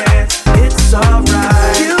night. It's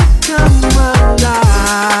alright. You come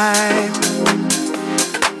alive.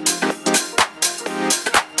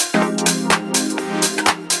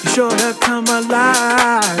 You sure to come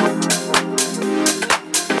alive.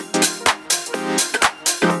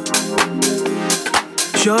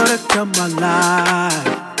 Sure to come alive.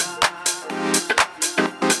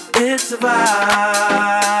 It's a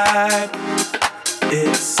vibe.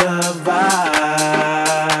 It's a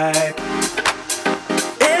vibe.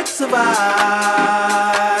 It's a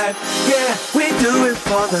vibe. Yeah, we do it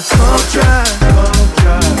for the culture.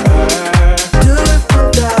 Culture. Do it for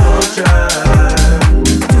the culture.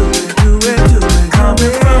 Do it, do it, do it.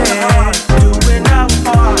 Coming from the heart, doing our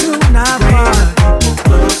part. Doing our part. Bring the people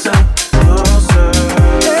closer, closer.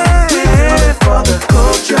 We do it for the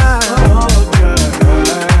culture.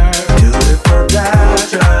 Do it for the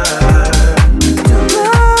culture.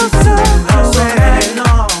 House all night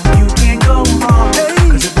long, you can't go home,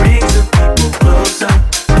 'cause it brings the people closer,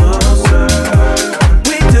 closer.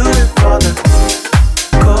 We do it for the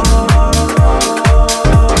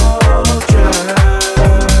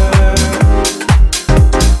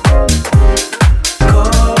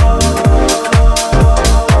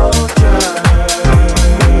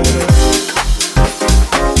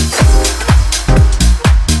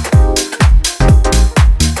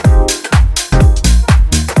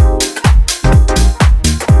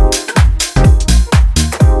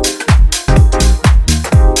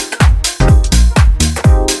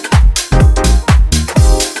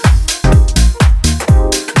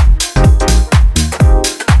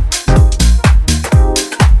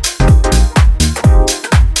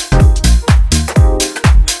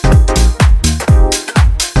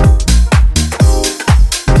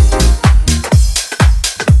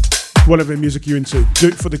Whatever music you're into, do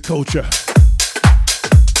it for the culture.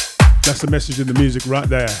 That's the message in the music right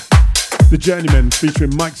there. The Journeymen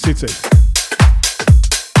featuring Mike City.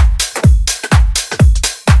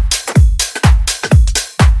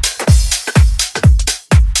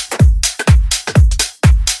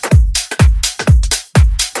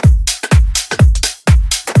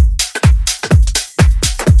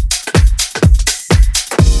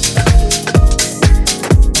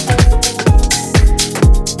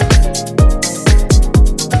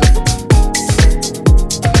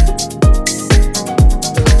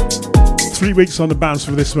 3 weeks on the bounce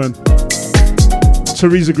for this one.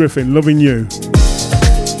 Teresa Griffin, Loving You.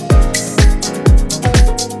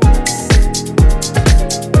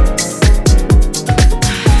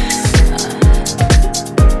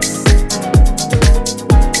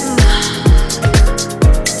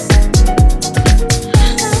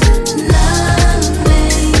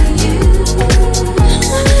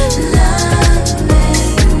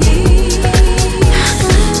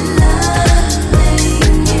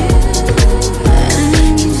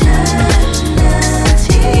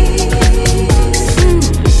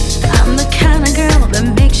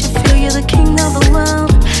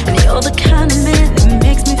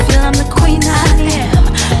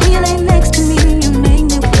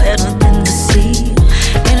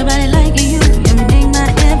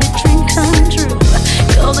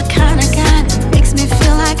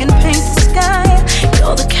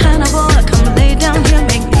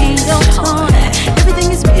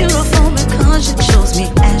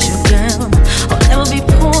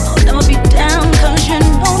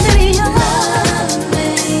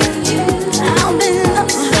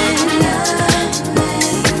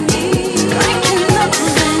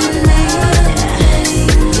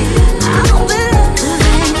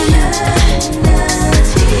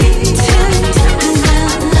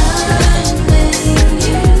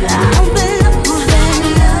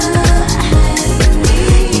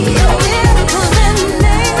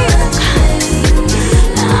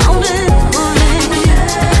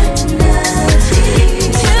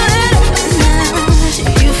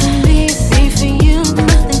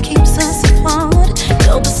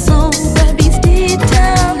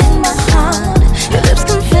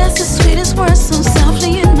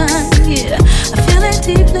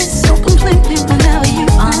 Deeply so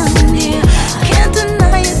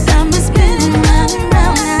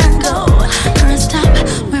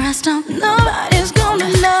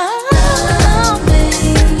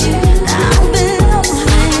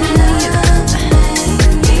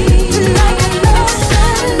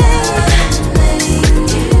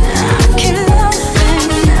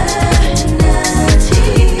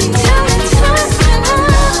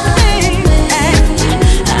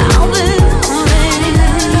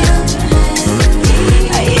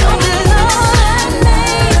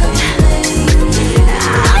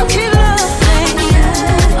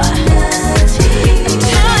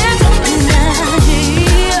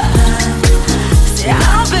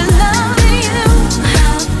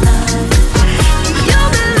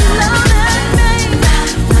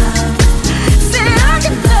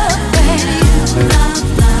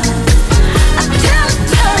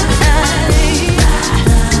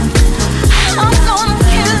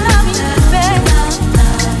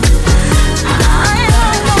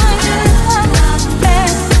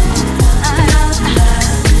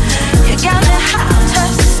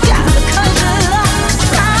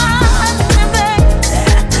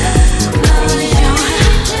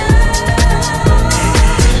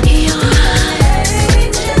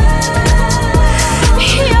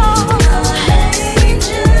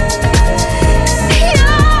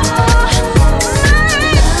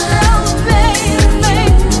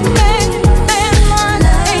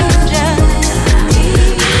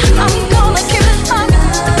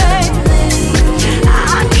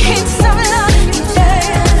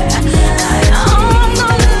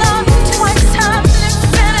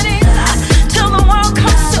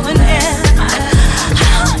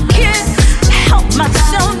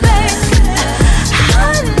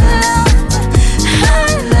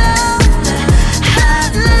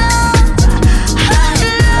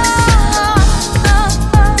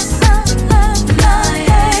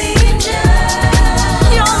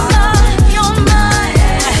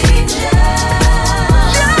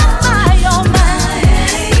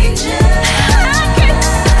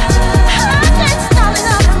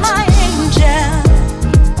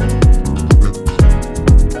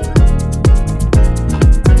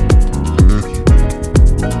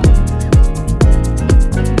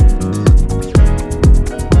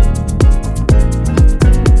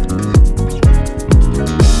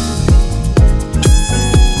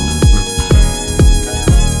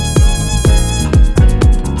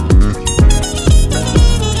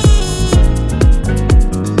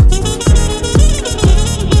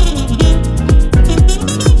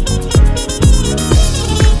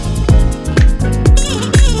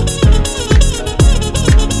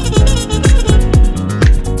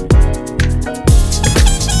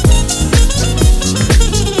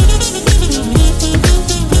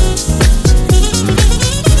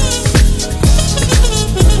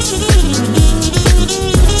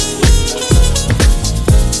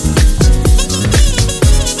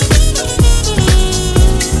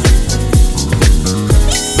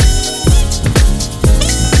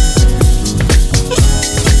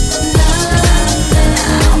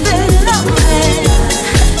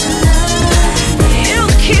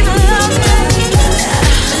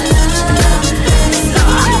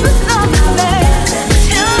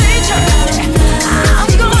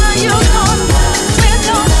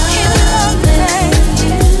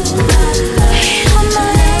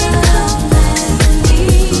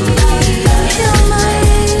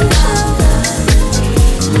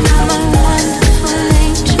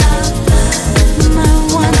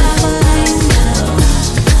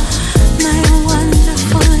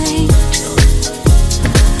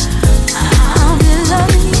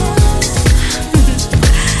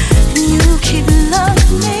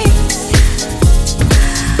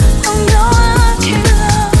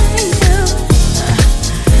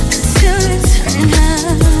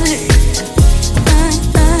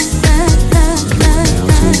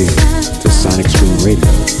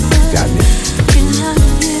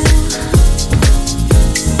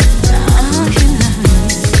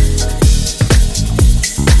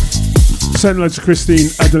Send hello to Christine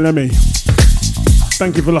Adelemi.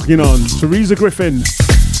 Thank you for locking on. Teresa Griffin,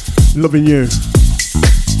 loving you.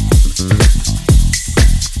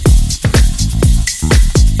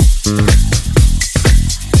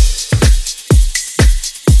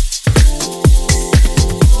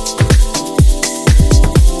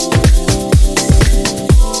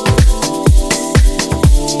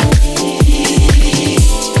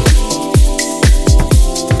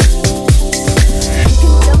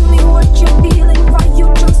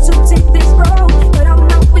 Take this road, but I'm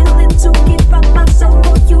not willing to give up myself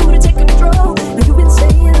for you to take control.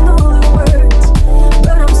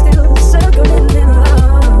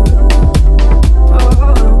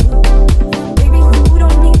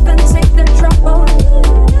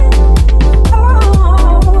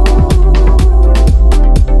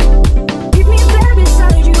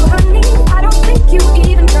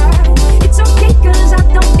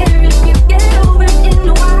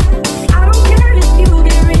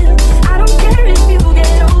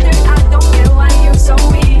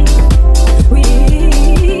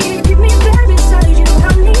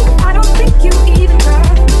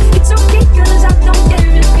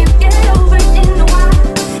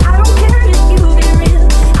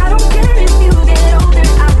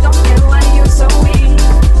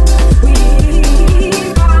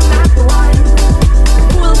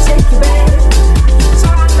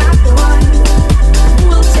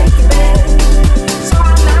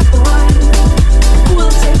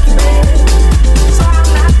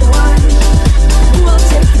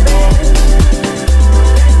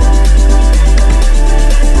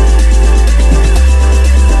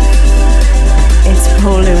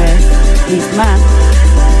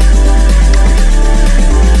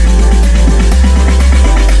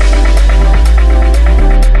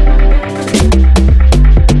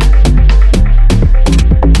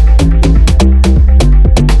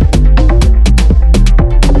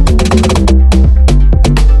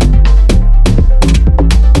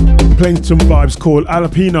 playing some vibes called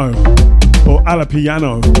Alapino or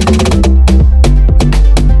Alapiano.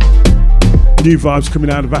 New vibes coming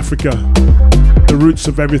out of Africa, the roots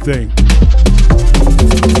of everything.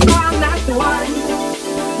 So I'm not the one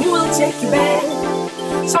who will take you back.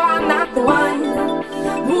 So I'm not the one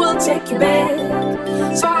who will take you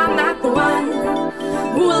back. So I'm not the one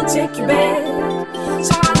who will take you back.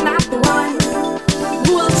 So I'm not the one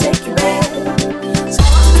who will take you back. So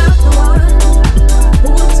I'm not the one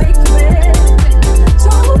who will take you back.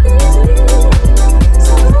 So easily,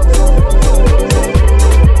 so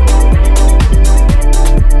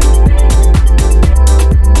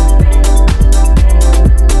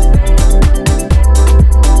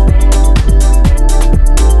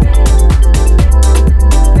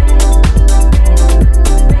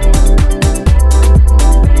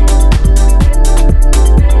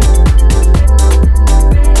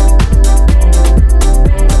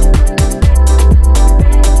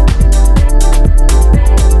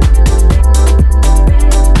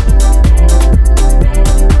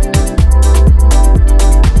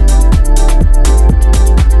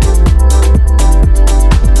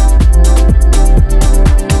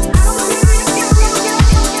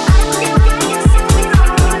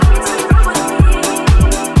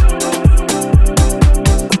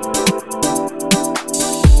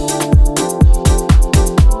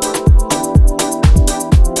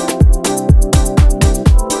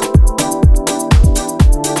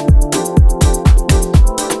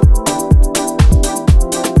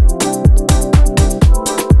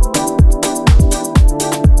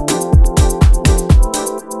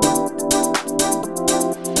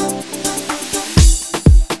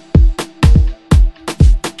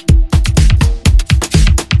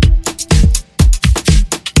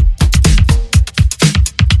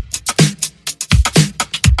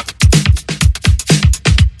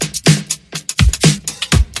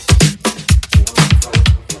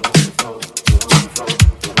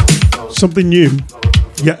Something new,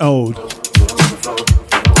 yet old.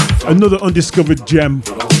 Another undiscovered gem.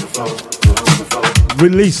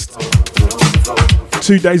 Released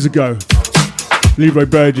 2 days ago. Leroy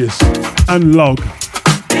Burgess and Log.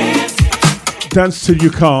 Dance Till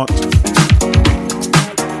You Can't.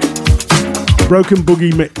 Broken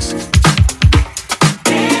Boogie Mix.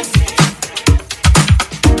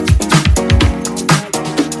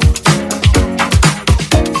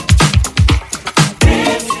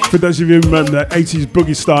 For those of you who remember that 80s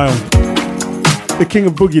boogie style, the king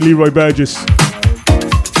of boogie, Leroy Burgess,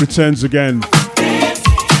 returns again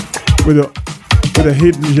with a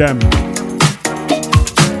hidden gem.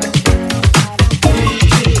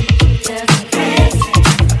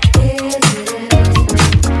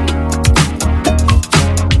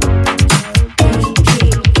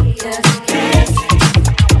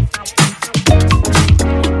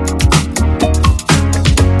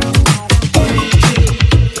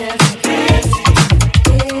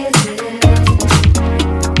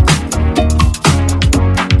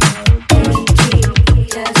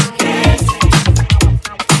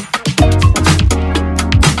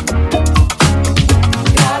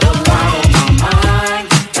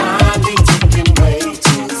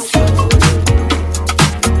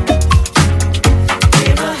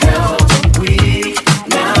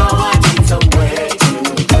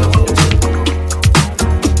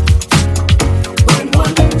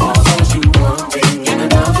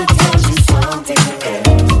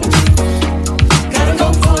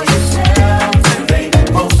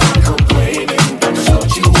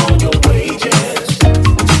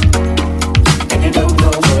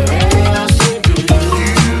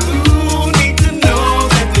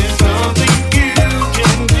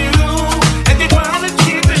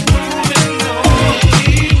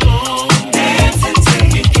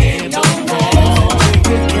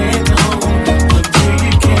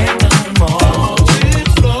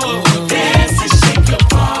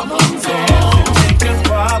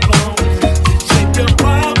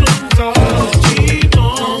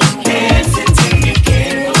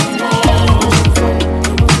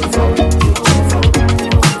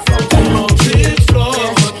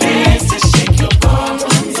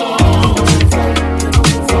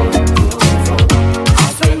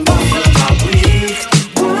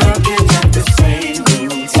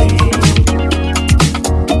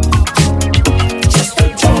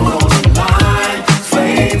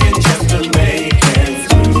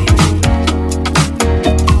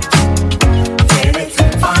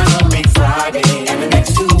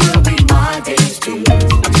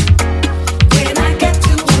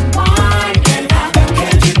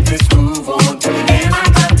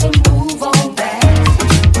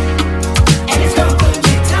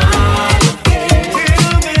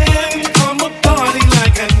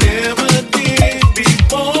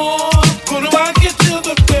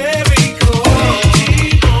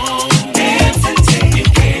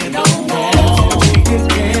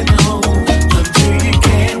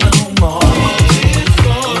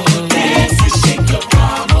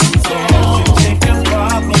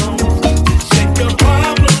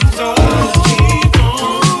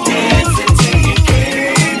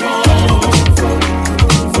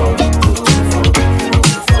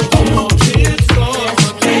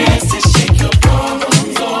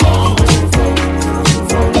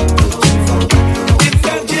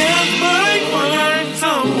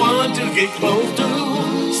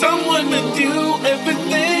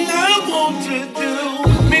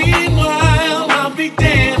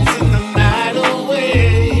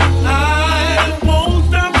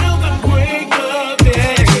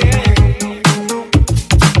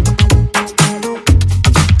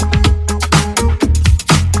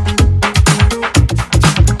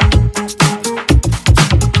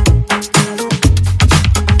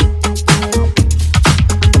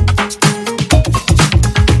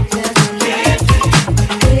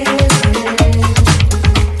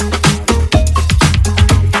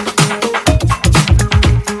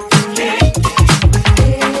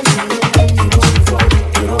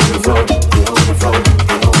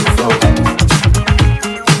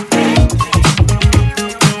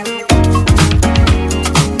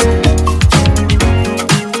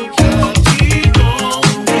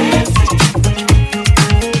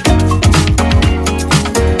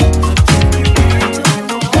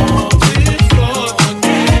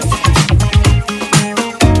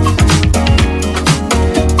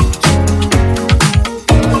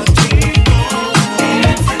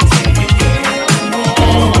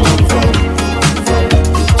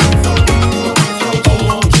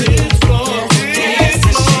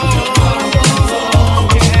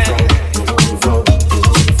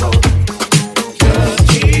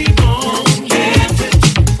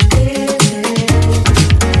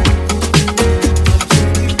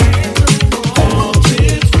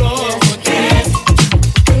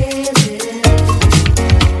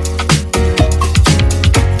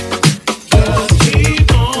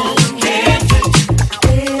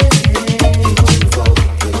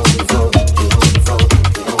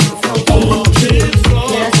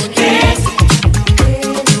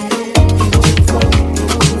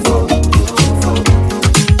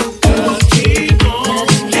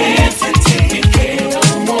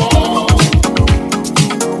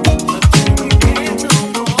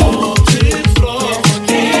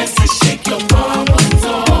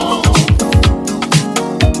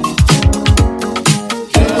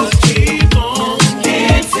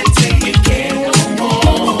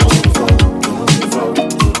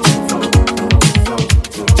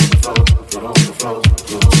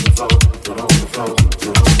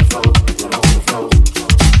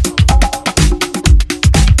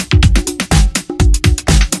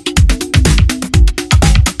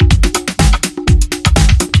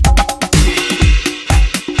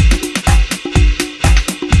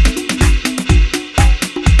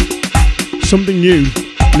 Something new,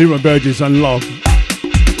 Leroy Burgess and Log.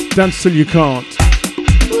 Dance Till You Can't,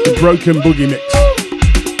 the Broken Boogie Mix.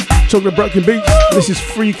 Talking about broken beats, this is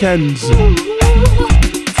Freakends.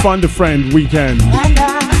 Find a Friend Weekend.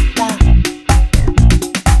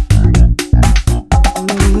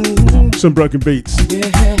 Some broken beats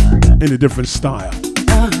in a different style.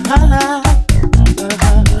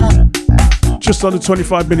 Just under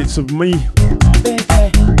 25 minutes of me.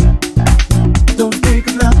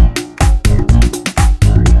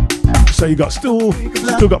 So you got still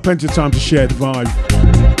got plenty of time to share the vibe.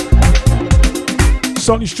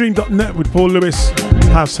 SonicStream.net with Paul Lewis,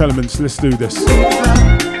 House Elements. Let's do this.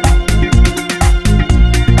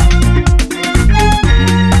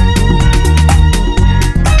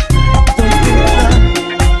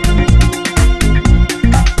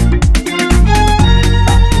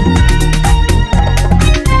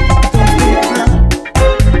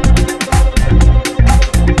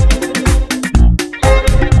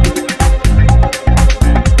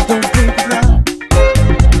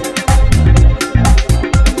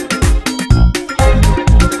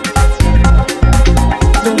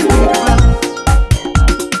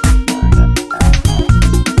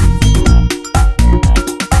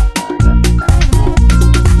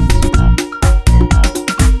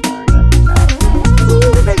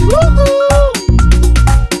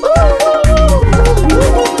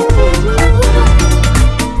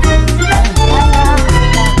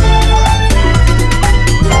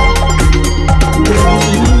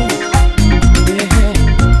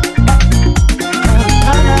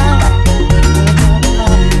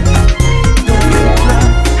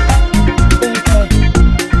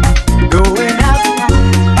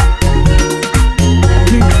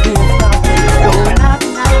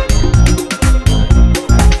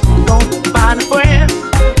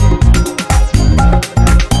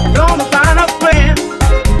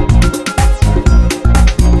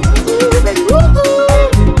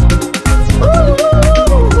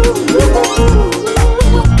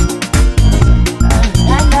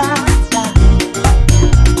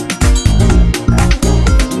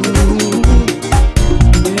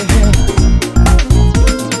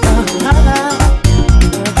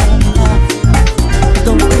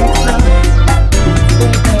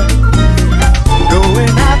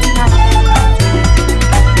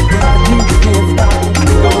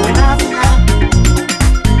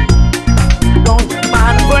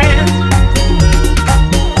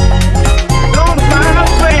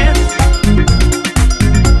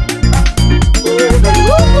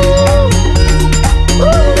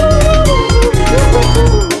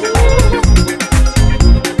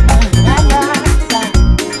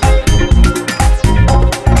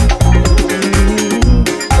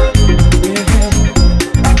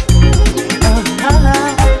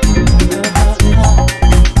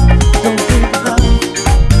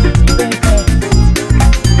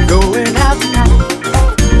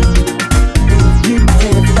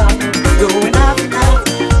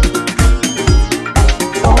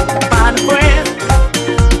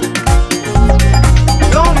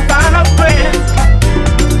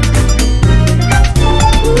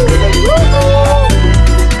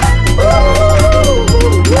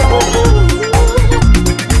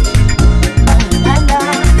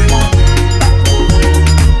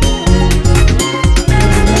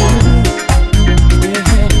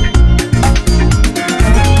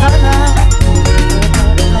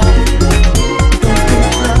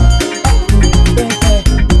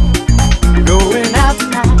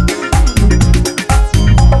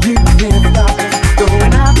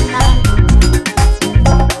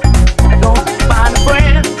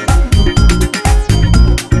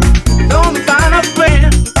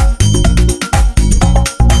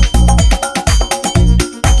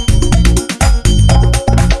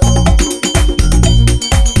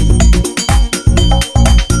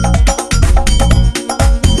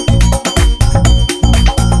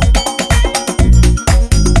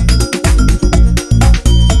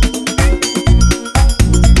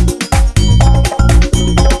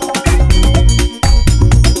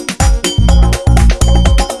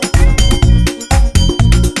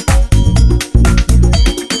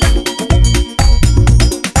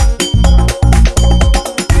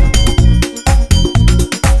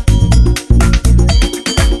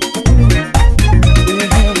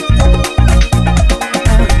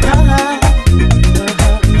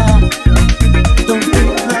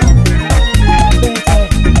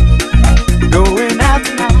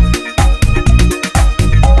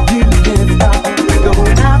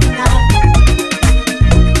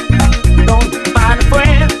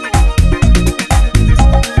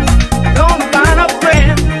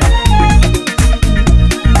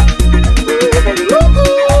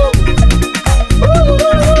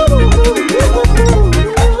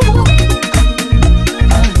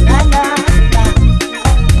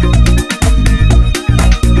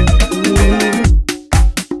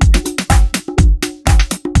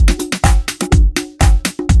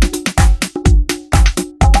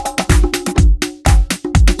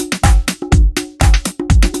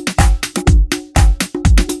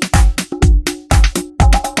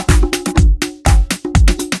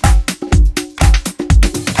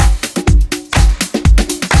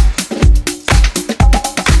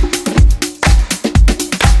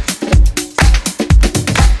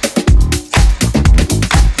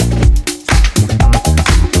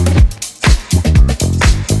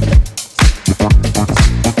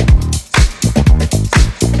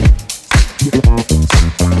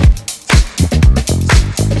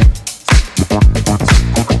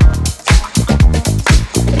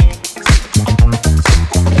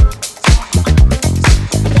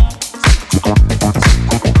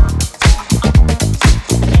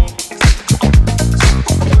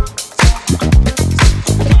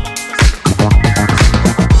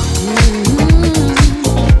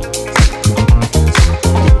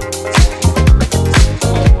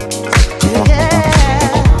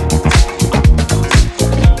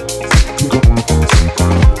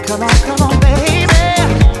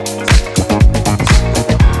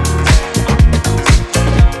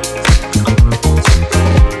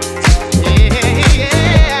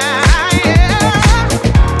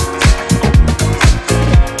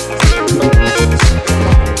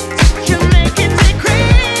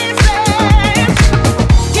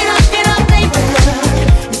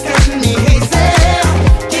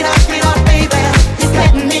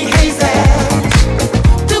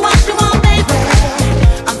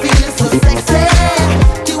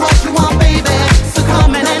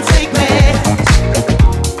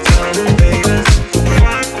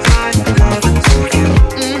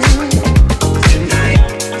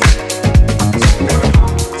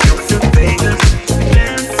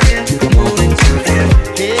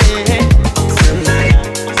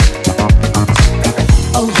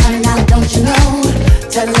 don't you know?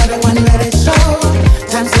 Tell everyone, let it show.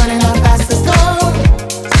 Time's running out fast, let's go.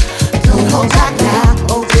 Don't hold back now.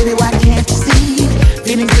 Oh baby, why can't you see?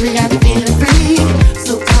 Feeling free and feeling free.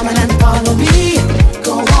 So come on and follow me.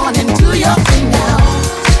 Go on and do your thing now.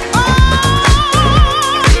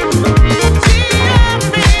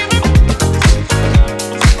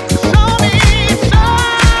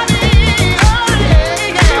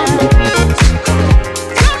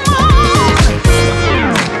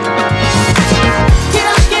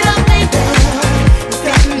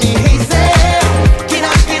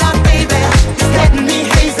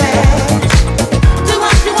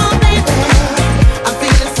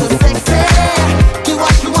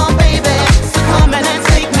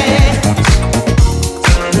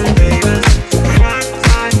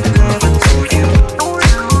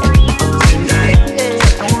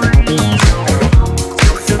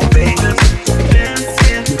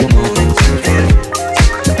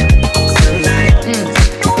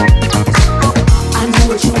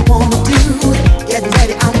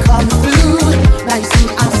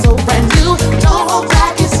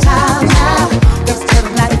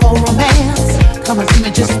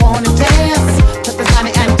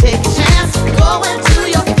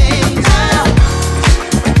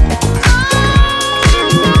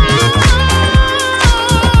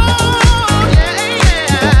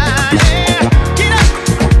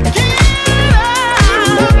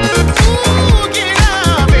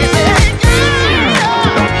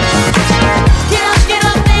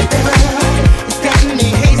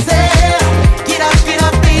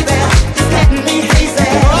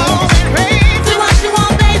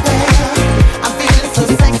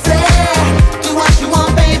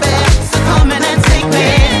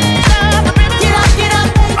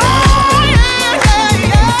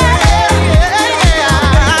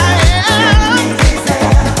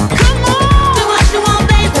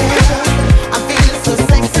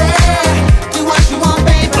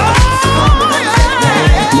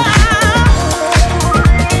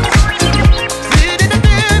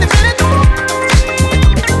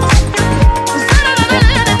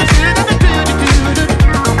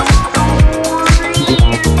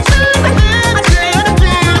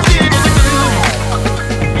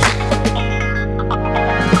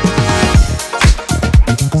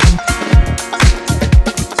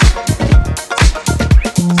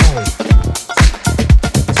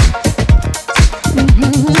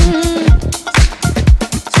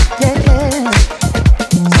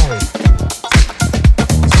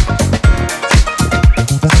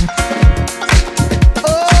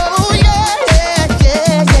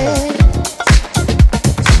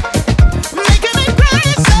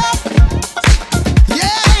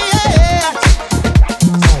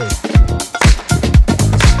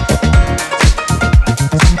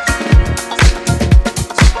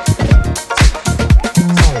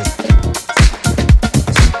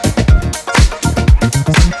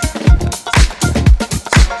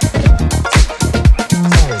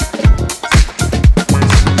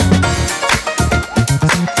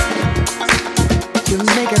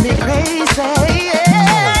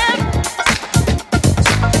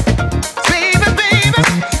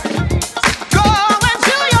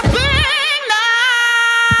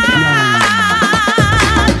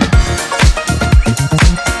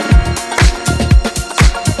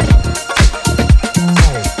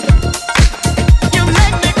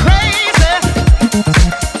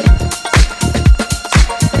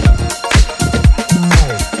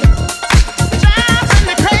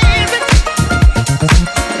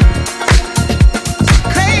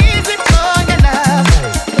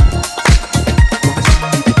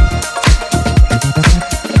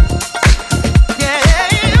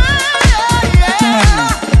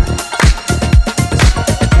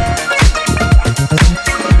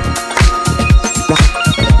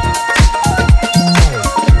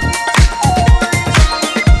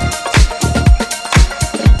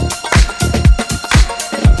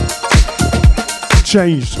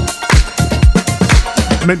 Changed.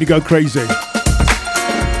 Make me go crazy.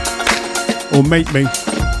 Or make me.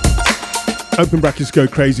 Open brackets go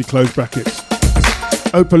crazy, close brackets.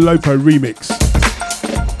 Opa Lopo remix.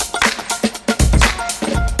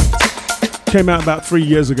 Came out about 3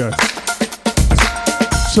 years ago.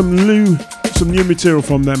 Some new material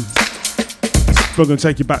from them. We're going to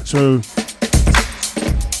take you back to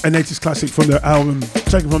an 80s classic from their album,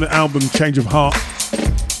 taken from the album Change of Heart.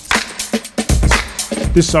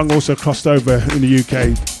 This song also crossed over in the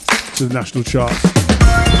UK to the national charts.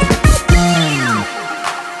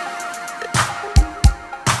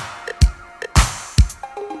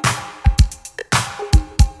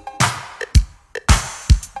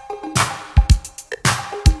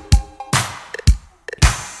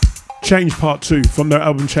 Change Part 2 from their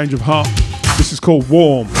album Change of Heart. This is called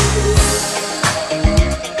Warm.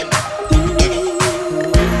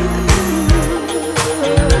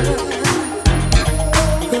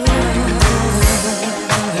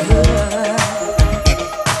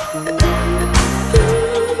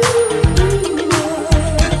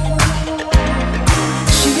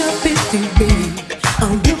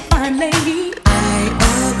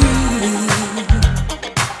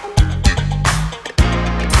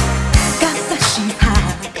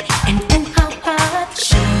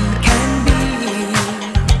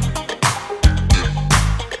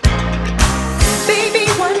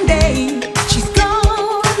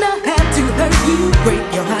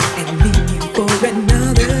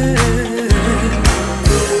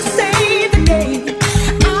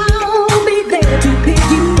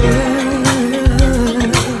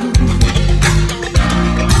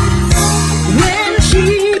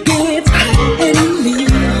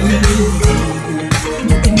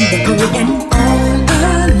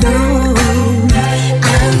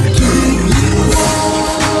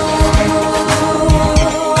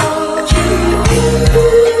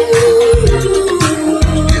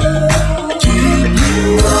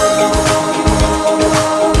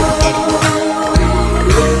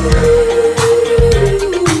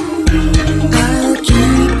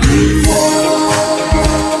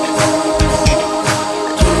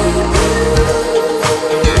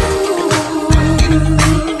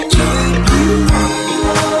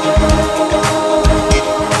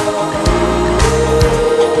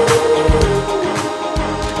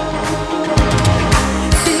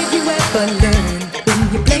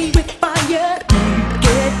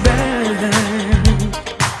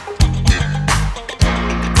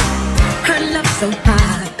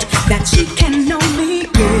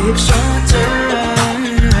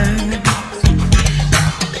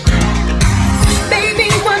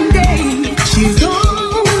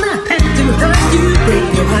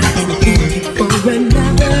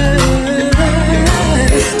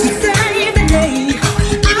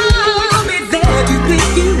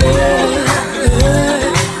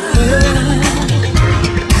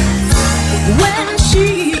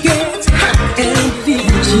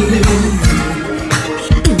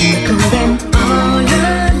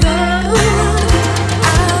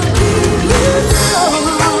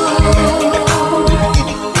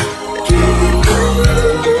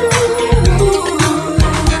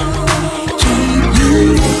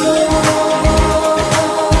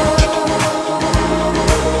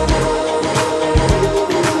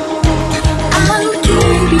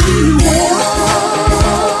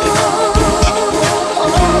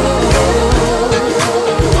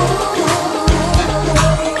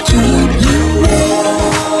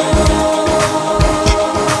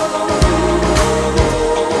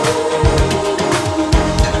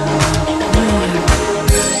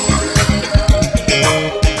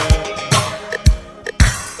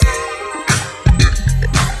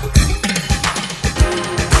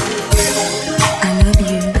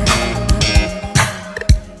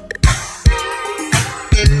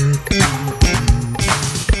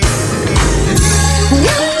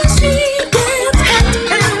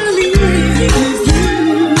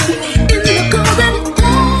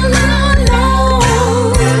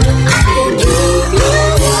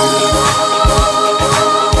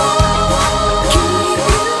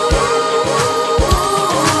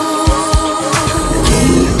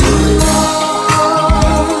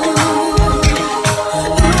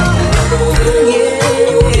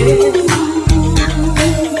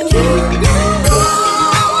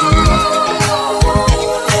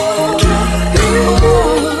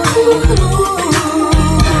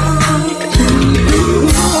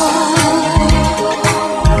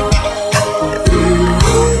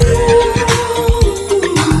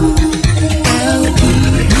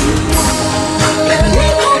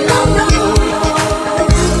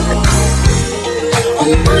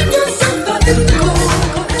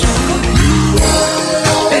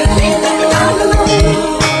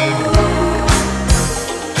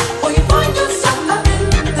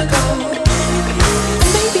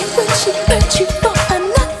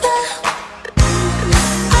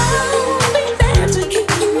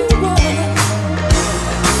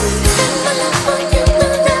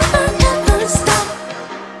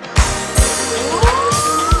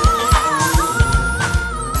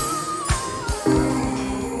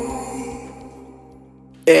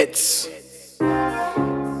 It's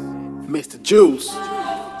Mr. Juice.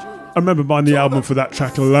 I remember buying the album for that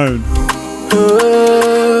track alone.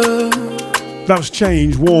 That was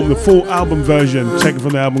Change, Warm, the full album version, taken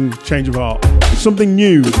from the album Change of Heart. Something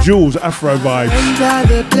new, Jules, Afro vibes.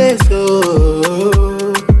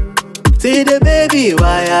 See the baby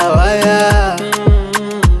wire, wire.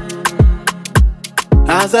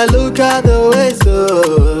 As I look at the way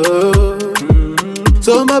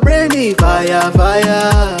so my brain is fire,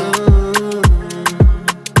 fire.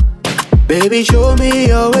 Baby, show me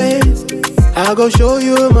your ways, I go show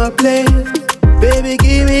you my place. Baby,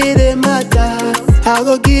 give me the matter, I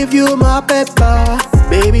go give you my pepper.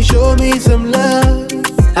 Baby, show me some love,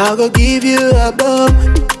 I go give you a bump.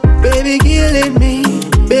 Baby, killing me,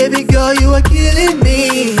 baby girl, you are killing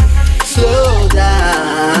me. Slow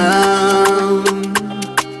down,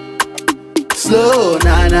 slow,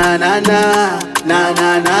 na na na na, na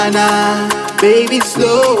na na na. Baby,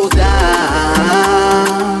 slow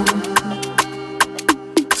down,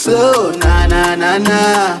 slow, na na na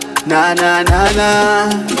na, na na na na.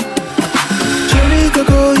 Cherry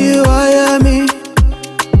Coco, you wire me,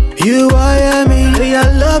 you wire me. Say I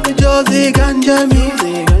love it, just the ganja me,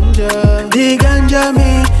 the ganja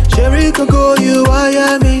me. Cherry Coco, you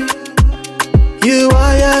wire me, you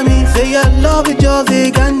wire me. Say I love it, just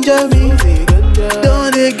the ganja me,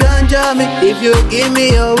 don't the ganja me. If you give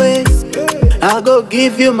me your waist, I'll go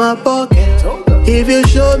give you my pocket. If you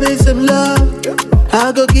show me some love,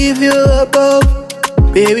 I'll go give you a bump.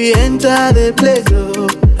 Baby, enter the place, oh,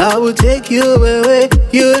 I will take you away.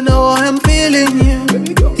 You know I'm feeling you,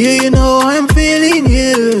 you know I'm feeling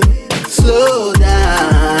you. Slow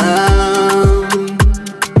down,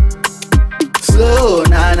 slow,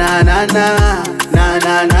 na na na na, na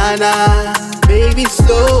na na na. Baby,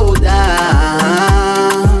 slow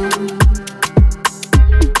down,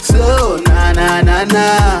 slow, na na na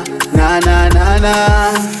na, na na na na.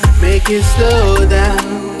 Make it slow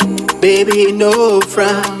down, baby, no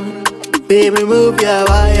frown. Baby, move your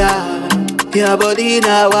wire, your body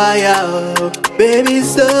na wire, oh. Baby,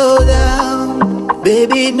 slow down,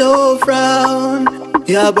 baby, no frown.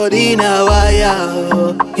 Your body na wire,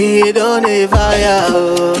 oh. You don't need fire,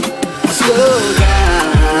 oh. Slow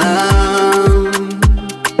down,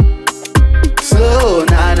 slow,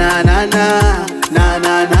 na na na na, na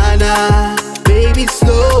na na na. Baby,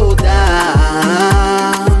 slow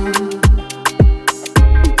down,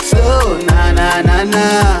 slow, na na na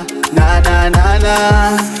na, na na na na.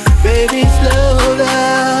 Baby, slow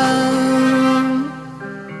down.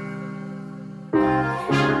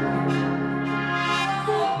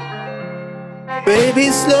 Baby,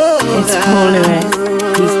 slow It's down. Polaris.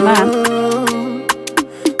 He's mad.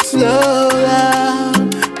 Slow down,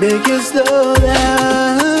 make you slow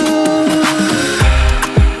down.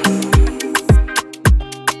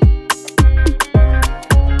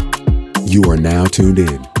 You are now tuned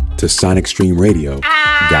in to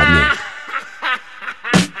SonicStreamRadio.net.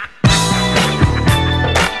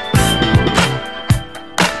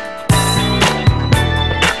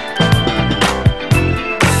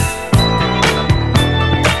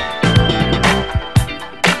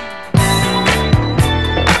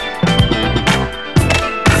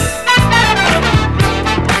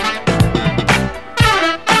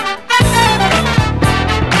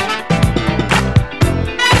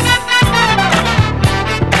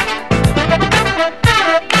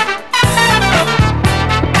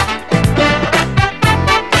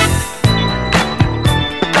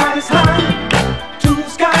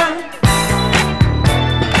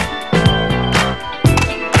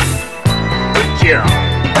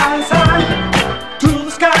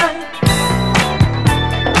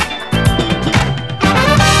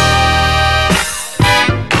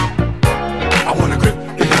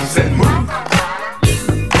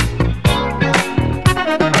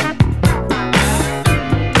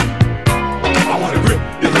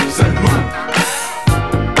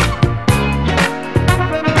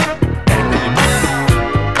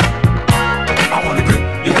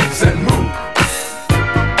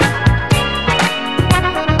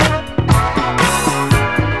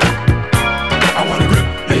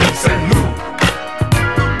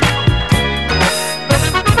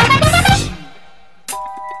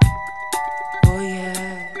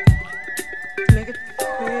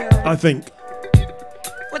 I think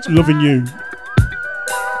Loving You,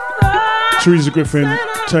 Teresa Griffin,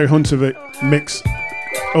 Terry Huntervic mix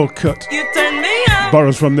or cut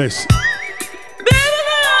borrows from this.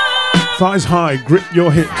 Thighs High, Grip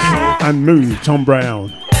Your Hips and Move, Tom Brown.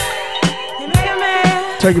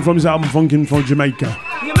 Taken from his album Funkin' from Jamaica.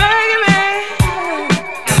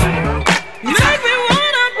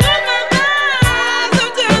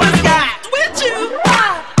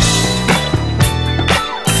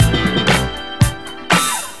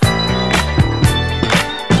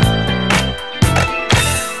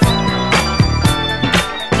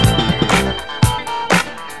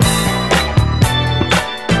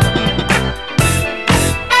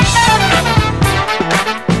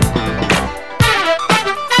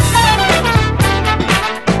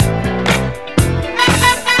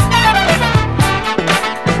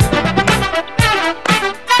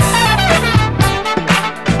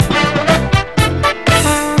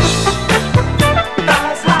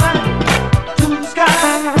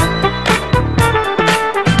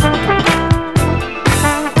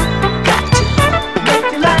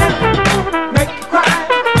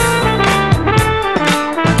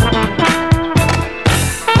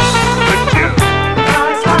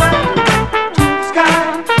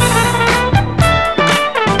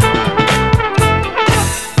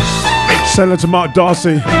 hello to Mark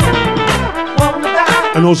Darcy.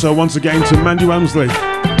 And also, once again, to Mandy Wamsley.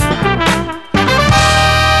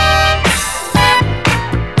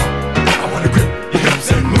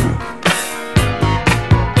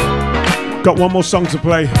 Got one more song to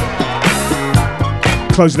play.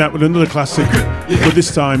 Closing out with another classic. But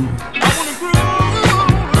this time,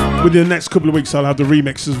 within the next couple of weeks, I'll have the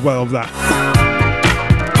remix as well of that.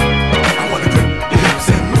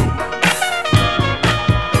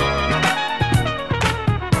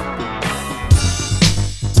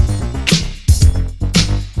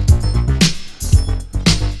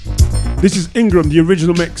 This is Ingram, the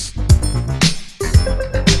original mix,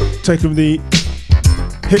 taken from the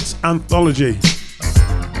Hits Anthology.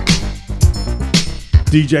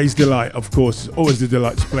 DJ's Delight, of course, it's always a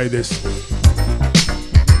delight to play this.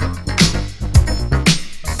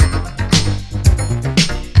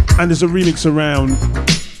 And there's a remix around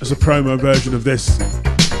as a promo version of this,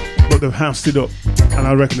 but they've housed it up, and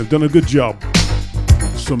I reckon they've done a good job.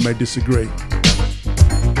 Some may disagree.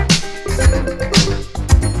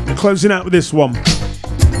 Closing out with this one.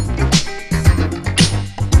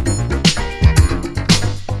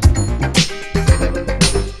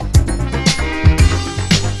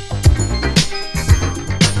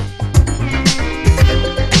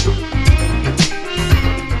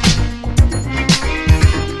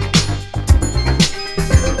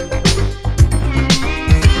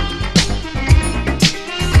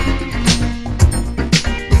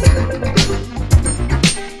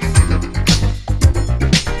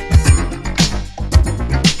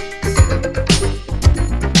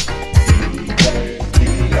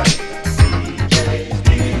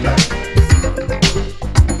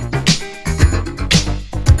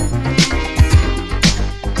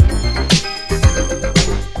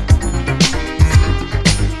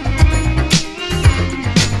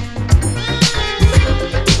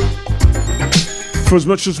 For as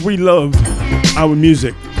much as we love our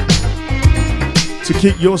music, to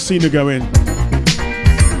keep your scene going,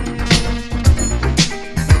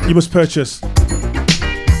 you must purchase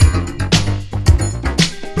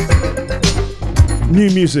new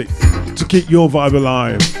music to keep your vibe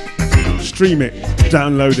alive. Stream it,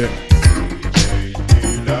 download it.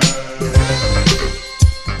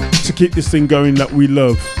 To keep this thing going that we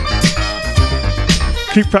love.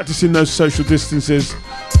 Keep practicing those social distances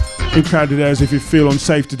in crowded areas if you feel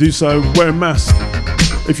unsafe to do so. Wear a mask.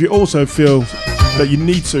 If you also feel that you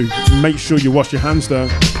need to, make sure you wash your hands though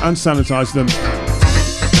and sanitize them.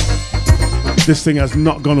 This thing has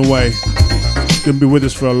not gone away. It's going to be with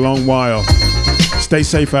us for a long while. Stay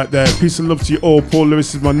safe out there. Peace and love to you all. Paul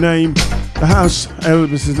Lewis is my name. The house,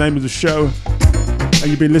 Elvis is the name of the show. And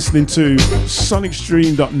you've been listening to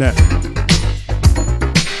sonicstream.net.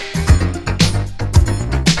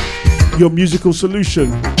 Your musical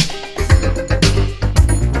solution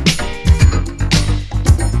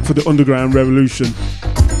for the underground revolution.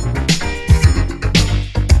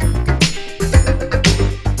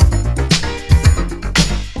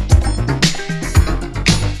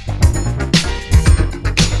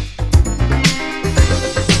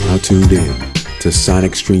 Now tuned in to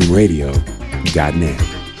sonicstreamradio.net.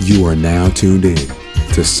 You are now tuned in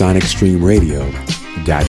to sonicstreamradio.net.